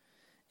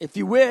 If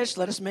you wish,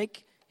 let us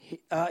make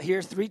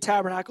here 3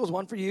 tabernacles,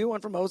 one for you, one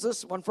for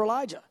Moses, one for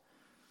Elijah.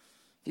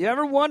 If you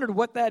ever wondered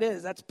what that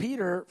is, that's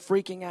Peter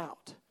freaking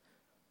out.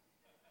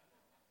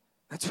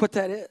 That's what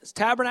that is.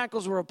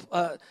 Tabernacles were,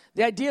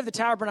 the idea of the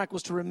tabernacle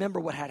was to remember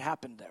what had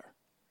happened there.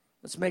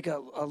 Let's make a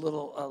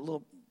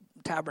little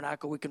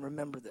tabernacle, we can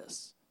remember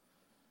this.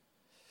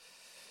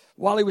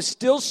 While he was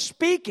still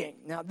speaking,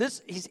 now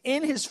he's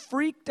in his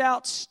freaked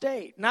out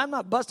state. Now, I'm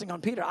not busting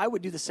on Peter. I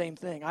would do the same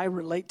thing. I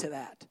relate to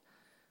that.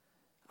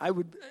 I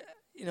would,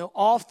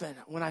 often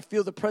when I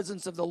feel the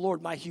presence of the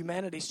Lord, my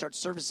humanity starts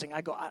surfacing.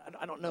 I go,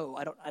 I don't know.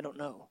 I don't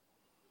know.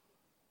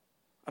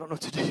 I don't know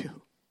what to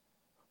do.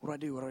 What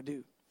do I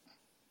do?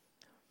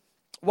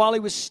 While he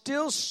was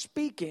still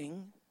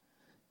speaking,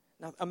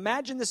 now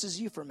imagine this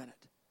is you for a minute.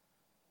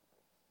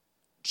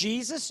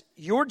 Jesus,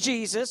 your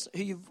Jesus,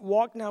 who you've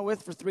walked now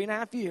with for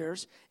 3.5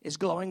 years, is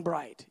glowing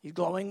bright. He's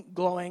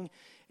glowing.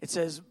 It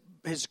says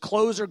his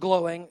clothes are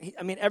glowing.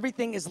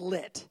 Everything is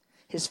lit.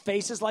 His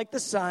face is like the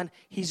sun.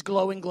 He's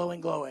glowing.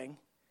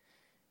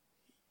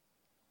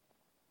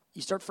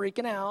 You start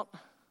freaking out.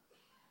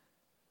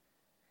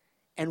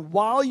 And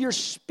while you're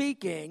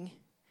speaking,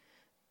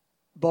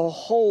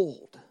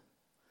 behold,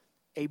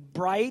 a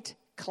bright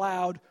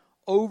cloud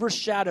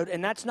overshadowed,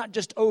 and that's not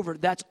just over,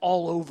 that's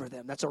all over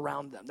them. That's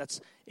around them.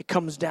 It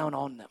comes down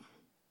on them.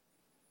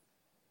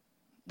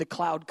 The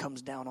cloud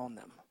comes down on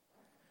them.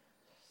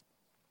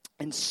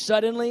 And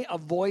suddenly a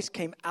voice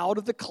came out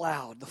of the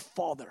cloud, the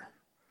Father.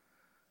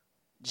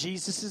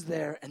 Jesus is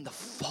there, and the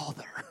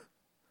Father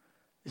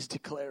is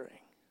declaring,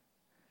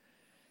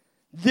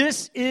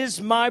 "This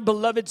is my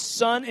beloved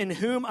Son, in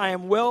whom I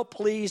am well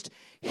pleased.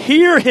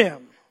 Hear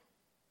him."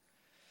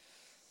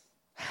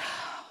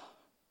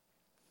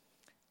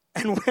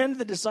 And when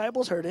the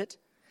disciples heard it,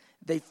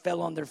 they fell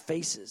on their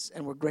faces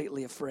and were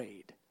greatly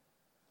afraid.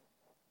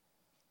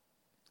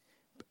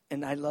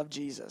 And I love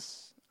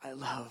Jesus. I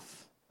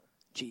love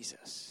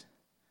Jesus.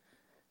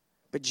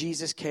 But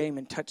Jesus came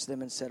and touched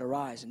them and said,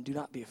 "Arise and do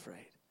not be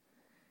afraid."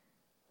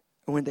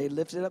 And when they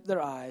lifted up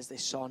their eyes, they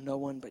saw no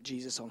one but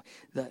Jesus only.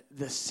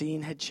 The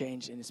scene had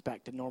changed, and it's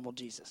back to normal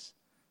Jesus,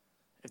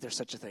 if there's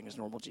such a thing as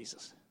normal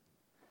Jesus.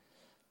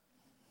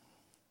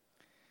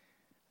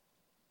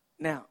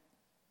 Now,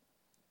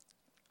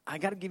 I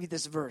got to give you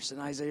this verse in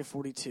Isaiah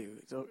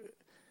 42. It'll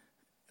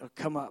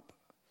come up.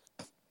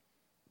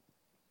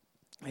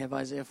 We have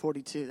Isaiah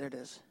 42. There it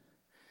is.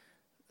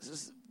 This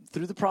is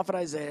through the prophet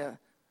Isaiah,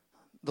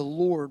 the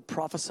Lord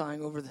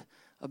prophesying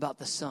about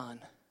the Son.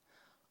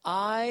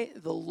 I,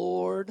 the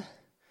Lord,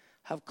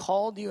 have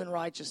called you in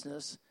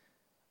righteousness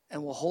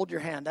and will hold your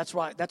hand. That's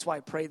why I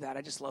pray that.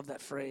 I just love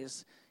that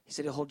phrase. He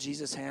said he'll hold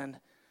Jesus' hand.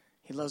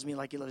 He loves me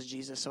like he loves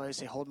Jesus. So I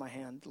say, hold my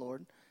hand,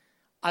 Lord.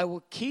 I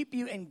will keep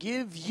you and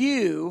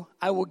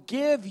I will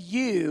give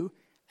you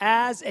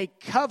as a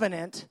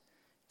covenant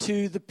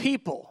to the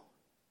people,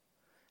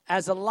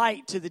 as a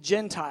light to the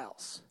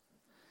Gentiles.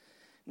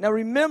 Now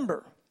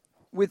remember,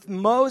 with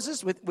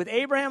Moses, with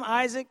Abraham,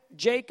 Isaac,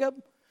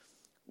 Jacob,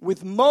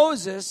 with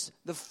Moses,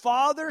 the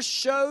Father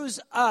shows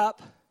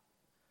up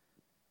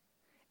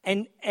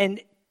and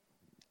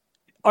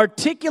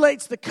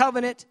articulates the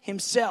covenant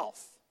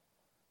himself.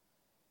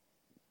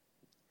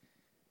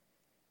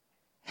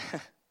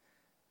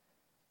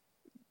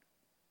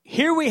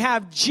 Here we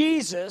have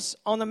Jesus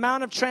on the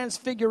Mount of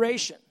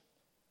Transfiguration.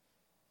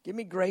 Give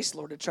me grace,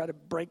 Lord, to try to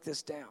break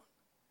this down.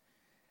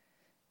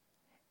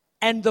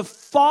 And the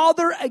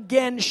Father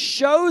again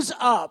shows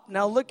up.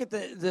 Now look at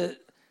the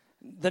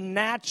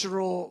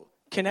natural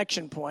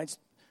connection points.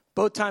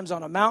 Both times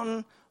on a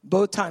mountain,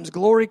 both times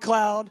glory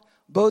cloud,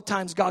 both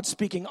times God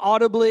speaking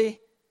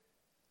audibly,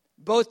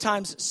 both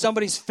times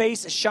somebody's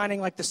face is shining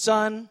like the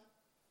sun.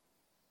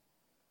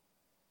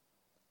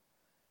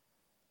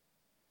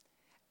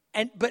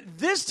 But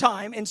this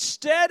time,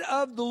 instead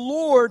of the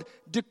Lord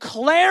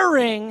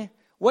declaring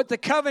what the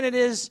covenant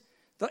is,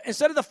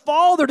 instead of the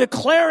Father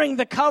declaring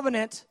the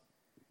covenant,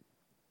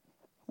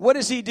 what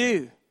does he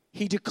do?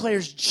 He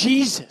declares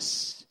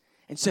Jesus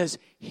and says,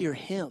 hear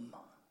him.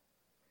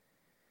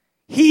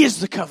 He is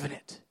the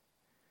covenant.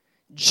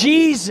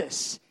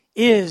 Jesus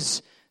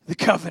is the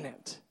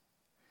covenant.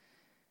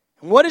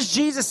 And what does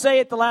Jesus say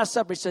at the Last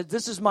Supper? He said,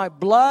 this is my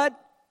blood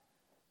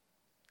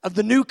of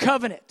the new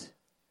covenant.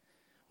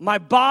 My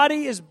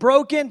body is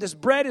broken. This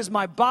bread is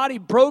my body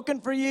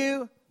broken for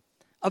you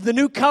of the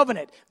new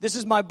covenant. This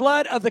is my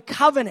blood of the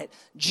covenant.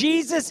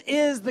 Jesus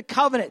is the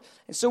covenant.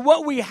 And so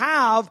what we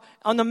have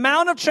on the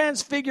Mount of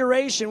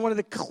Transfiguration, one of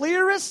the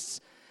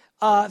clearest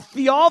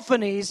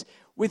theophanies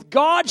with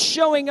God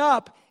showing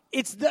up,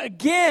 it's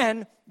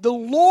again the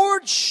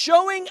Lord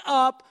showing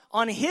up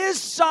on his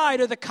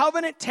side of the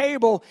covenant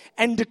table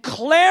and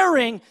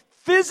declaring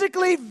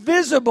physically,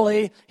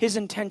 visibly, his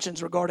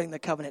intentions regarding the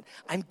covenant.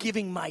 I'm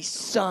giving my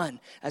son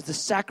as the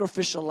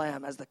sacrificial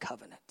lamb, as the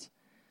covenant.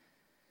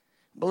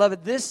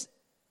 Beloved, this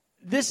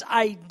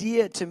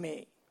idea to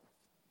me,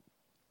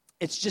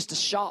 it's just a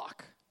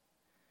shock.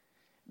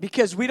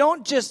 Because we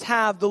don't just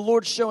have the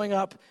Lord showing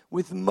up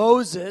with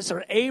Moses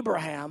or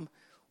Abraham.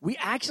 We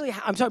actually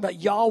I'm talking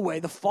about Yahweh,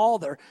 the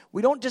Father.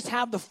 We don't just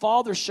have the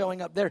Father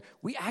showing up there.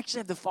 We actually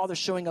have the Father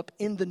showing up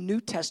in the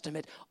New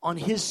Testament on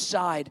his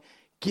side,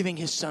 giving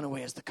his son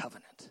away as the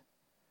covenant.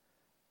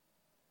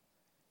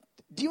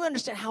 Do you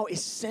understand how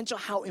essential,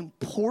 how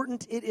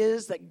important it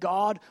is that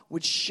God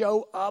would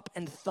show up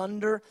and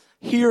thunder,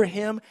 hear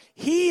him?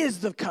 He is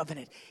the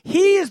covenant.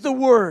 He is the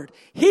word.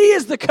 He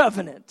is the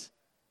covenant.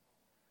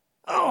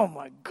 Oh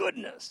my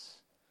goodness.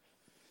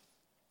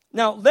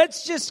 Now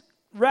let's just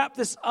wrap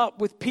this up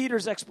with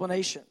Peter's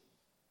explanation.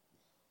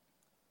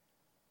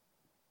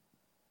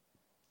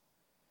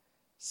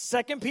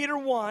 2 Peter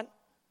 1.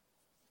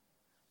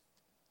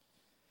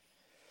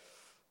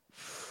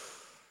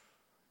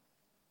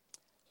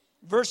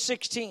 Verse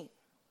 16,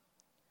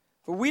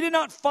 for we did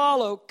not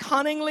follow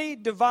cunningly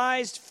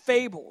devised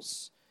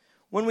fables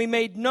when we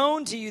made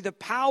known to you the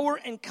power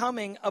and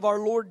coming of our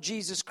Lord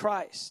Jesus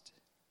Christ.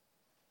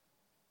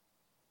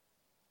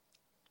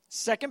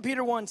 2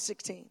 Peter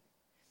 1:16,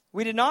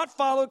 we did not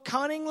follow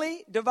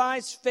cunningly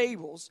devised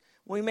fables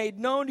when we made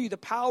known to you the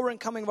power and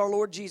coming of our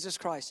Lord Jesus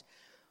Christ,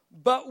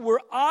 but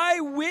were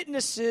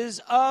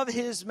eyewitnesses of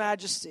his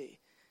majesty.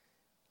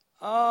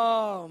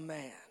 Oh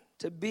man,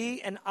 to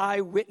be an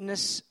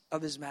eyewitness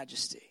of his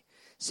majesty.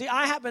 See,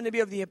 I happen to be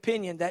of the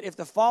opinion that if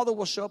the Father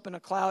will show up in a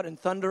cloud and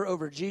thunder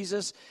over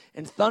Jesus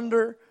and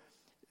thunder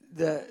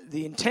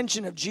the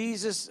intention of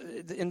Jesus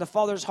in the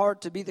Father's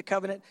heart to be the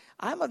covenant,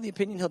 I'm of the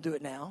opinion he'll do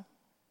it now.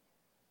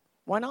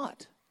 Why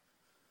not?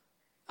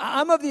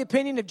 I'm of the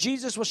opinion if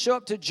Jesus will show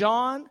up to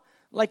John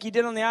like he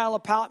did on the Isle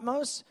of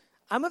Patmos,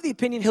 I'm of the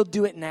opinion he'll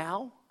do it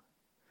now.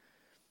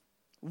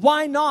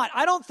 Why not?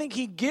 I don't think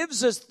he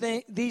gives us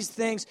these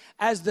things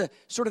as the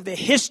sort of the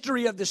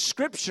history of the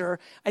Scripture.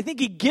 I think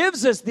he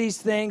gives us these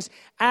things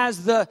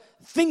as the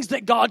things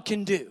that God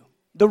can do,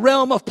 the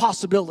realm of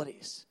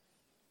possibilities.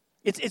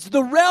 It's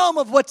the realm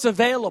of what's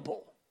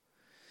available.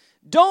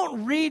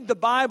 Don't read the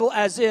Bible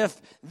as if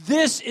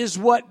this is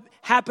what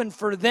happened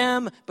for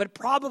them, but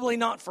probably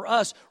not for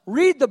us.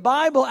 Read the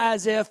Bible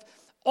as if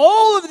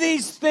all of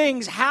these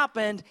things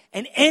happened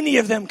and any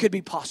of them could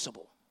be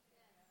possible.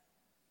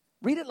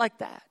 Read it like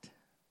that.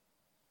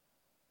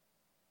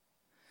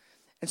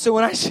 And so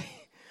when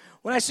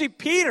I see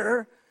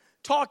Peter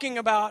talking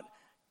about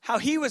how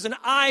he was an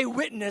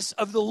eyewitness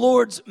of the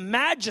Lord's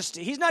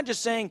majesty, he's not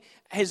just saying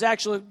his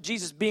actual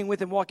Jesus being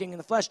with him walking in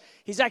the flesh.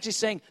 He's actually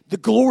saying the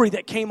glory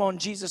that came on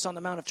Jesus on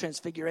the Mount of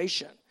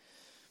Transfiguration.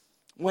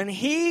 When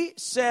he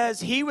says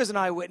he was an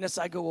eyewitness,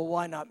 I go, well,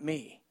 why not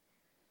me?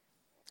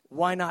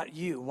 Why not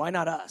you? Why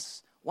not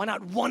us? Why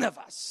not one of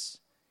us?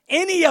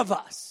 Any of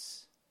us?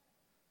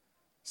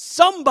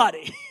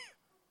 Somebody.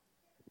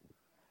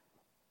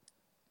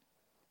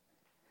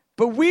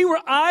 But we were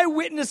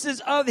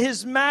eyewitnesses of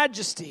his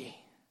majesty.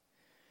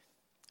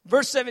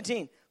 Verse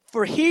 17,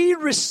 for he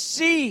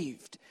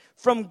received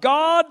from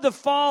God the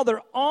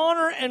Father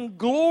honor and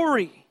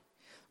glory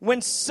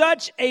when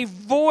such a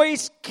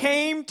voice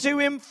came to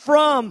him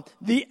from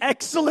the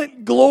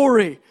excellent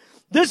glory.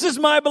 This is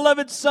my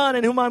beloved Son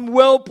in whom I'm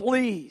well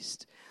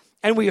pleased.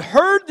 And we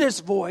heard this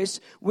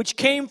voice which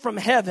came from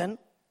heaven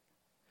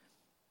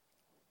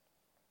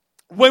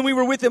when we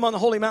were with him on the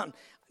holy mountain.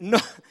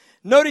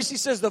 Notice he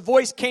says the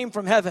voice came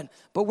from heaven.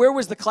 But where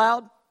was the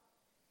cloud?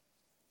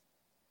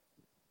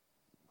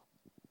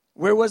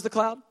 Where was the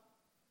cloud?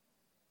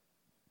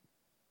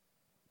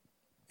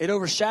 It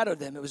overshadowed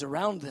them. It was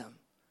around them.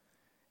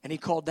 And he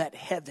called that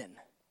heaven.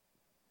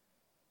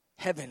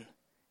 Heaven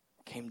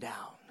came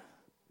down.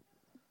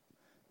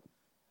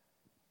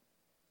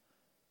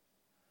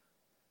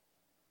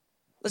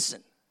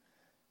 Listen,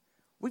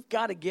 we've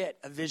got to get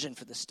a vision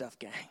for this stuff,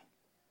 gang.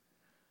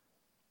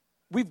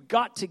 We've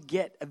got to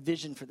get a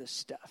vision for this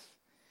stuff.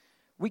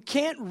 We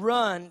can't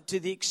run to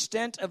the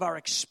extent of our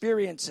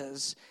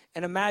experiences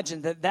and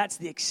imagine that that's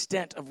the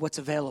extent of what's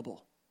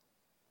available.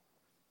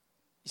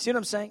 You see what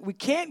I'm saying? We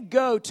can't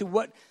go to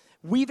what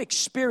we've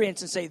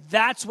experienced and say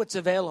that's what's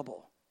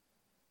available.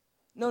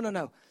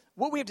 No.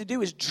 What we have to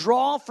do is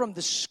draw from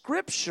the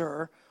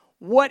Scripture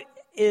what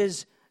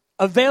is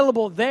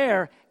available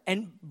there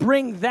and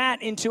bring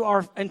that into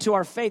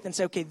our faith and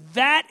say, okay,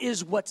 that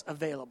is what's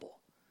available.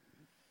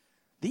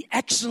 The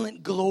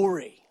excellent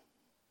glory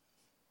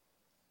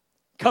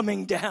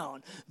coming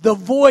down, the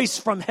voice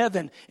from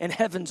heaven, and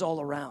heaven's all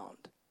around.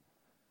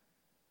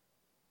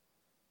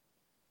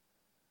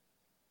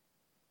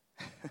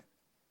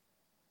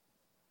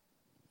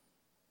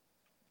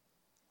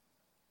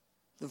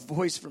 The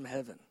voice from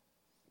heaven.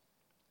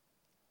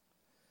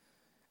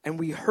 And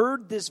we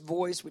heard this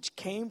voice which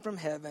came from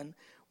heaven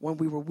when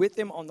we were with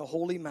him on the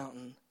holy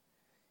mountain.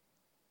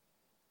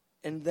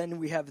 And then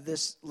we have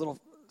this little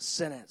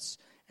sentence.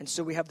 And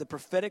so we have the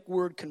prophetic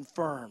word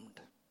confirmed,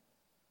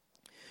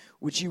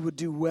 which you would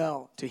do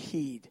well to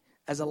heed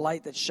as a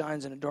light that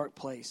shines in a dark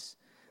place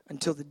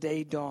until the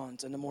day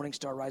dawns and the morning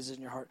star rises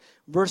in your heart.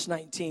 Verse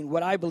 19,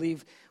 what I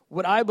believe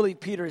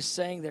Peter is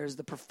saying there is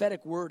the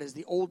prophetic word is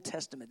the Old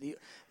Testament,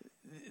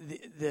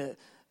 the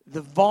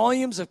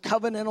volumes of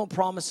covenantal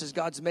promises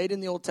God's made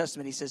in the Old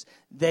Testament. He says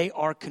they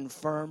are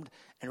confirmed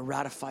and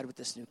ratified with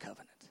this new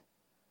covenant.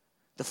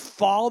 The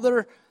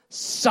Father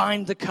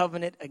signed the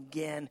covenant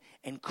again,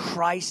 and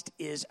Christ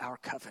is our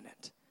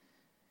covenant.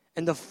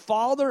 And the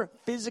Father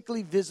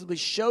physically, visibly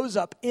shows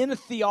up in a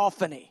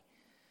theophany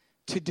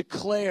to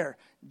declare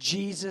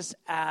Jesus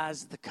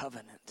as the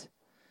covenant.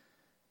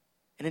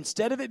 And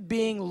instead of it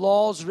being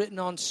laws written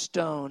on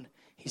stone,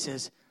 he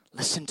says,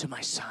 listen to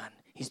my Son.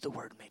 He's the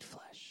Word made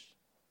flesh.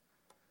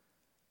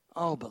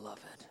 Oh, beloved.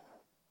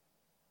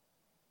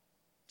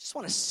 Just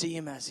want to see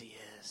him as he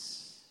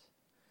is.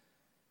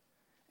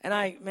 And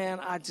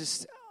I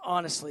just,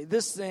 honestly,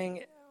 this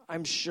thing,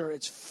 I'm sure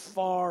it's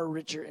far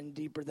richer and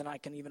deeper than I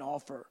can even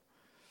offer.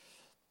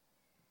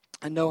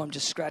 I know I'm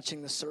just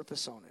scratching the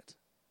surface on it.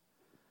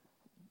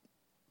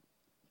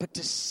 But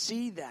to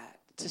see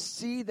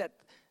that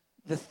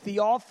the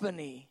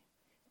theophany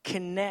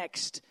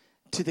connects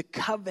to the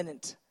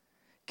covenant,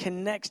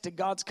 connects to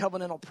God's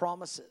covenantal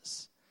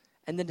promises,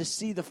 and then to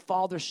see the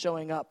Father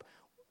showing up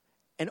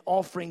and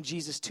offering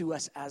Jesus to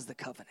us as the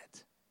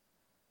covenant.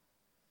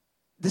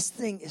 This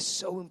thing is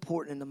so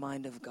important in the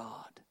mind of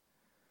God.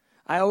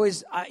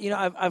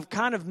 I've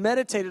kind of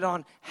meditated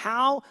on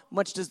how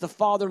much does the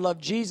Father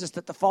love Jesus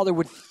that the Father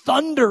would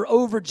thunder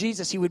over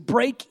Jesus. He would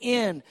break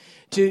in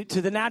to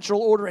the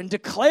natural order and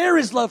declare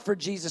his love for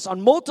Jesus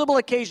on multiple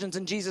occasions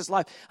in Jesus'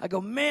 life. I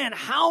go, man,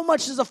 how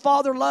much does the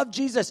Father love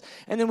Jesus?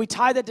 And then we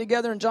tie that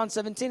together in John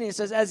 17, and it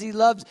says, as he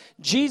loves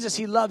Jesus,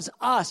 he loves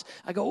us.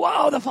 I go,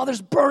 wow, the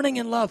Father's burning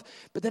in love.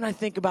 But then I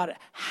think about it.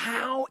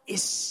 How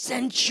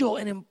essential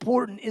and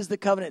important is the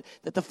covenant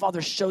that the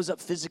Father shows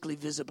up physically,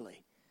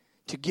 visibly,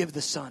 to give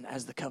the Son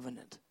as the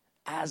covenant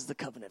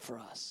for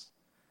us.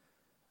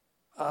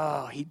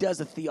 Oh, he does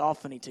a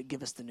theophany to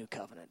give us the new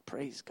covenant.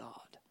 Praise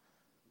God.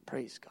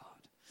 Praise God.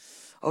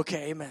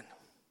 Okay, amen.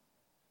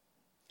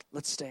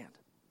 Let's stand.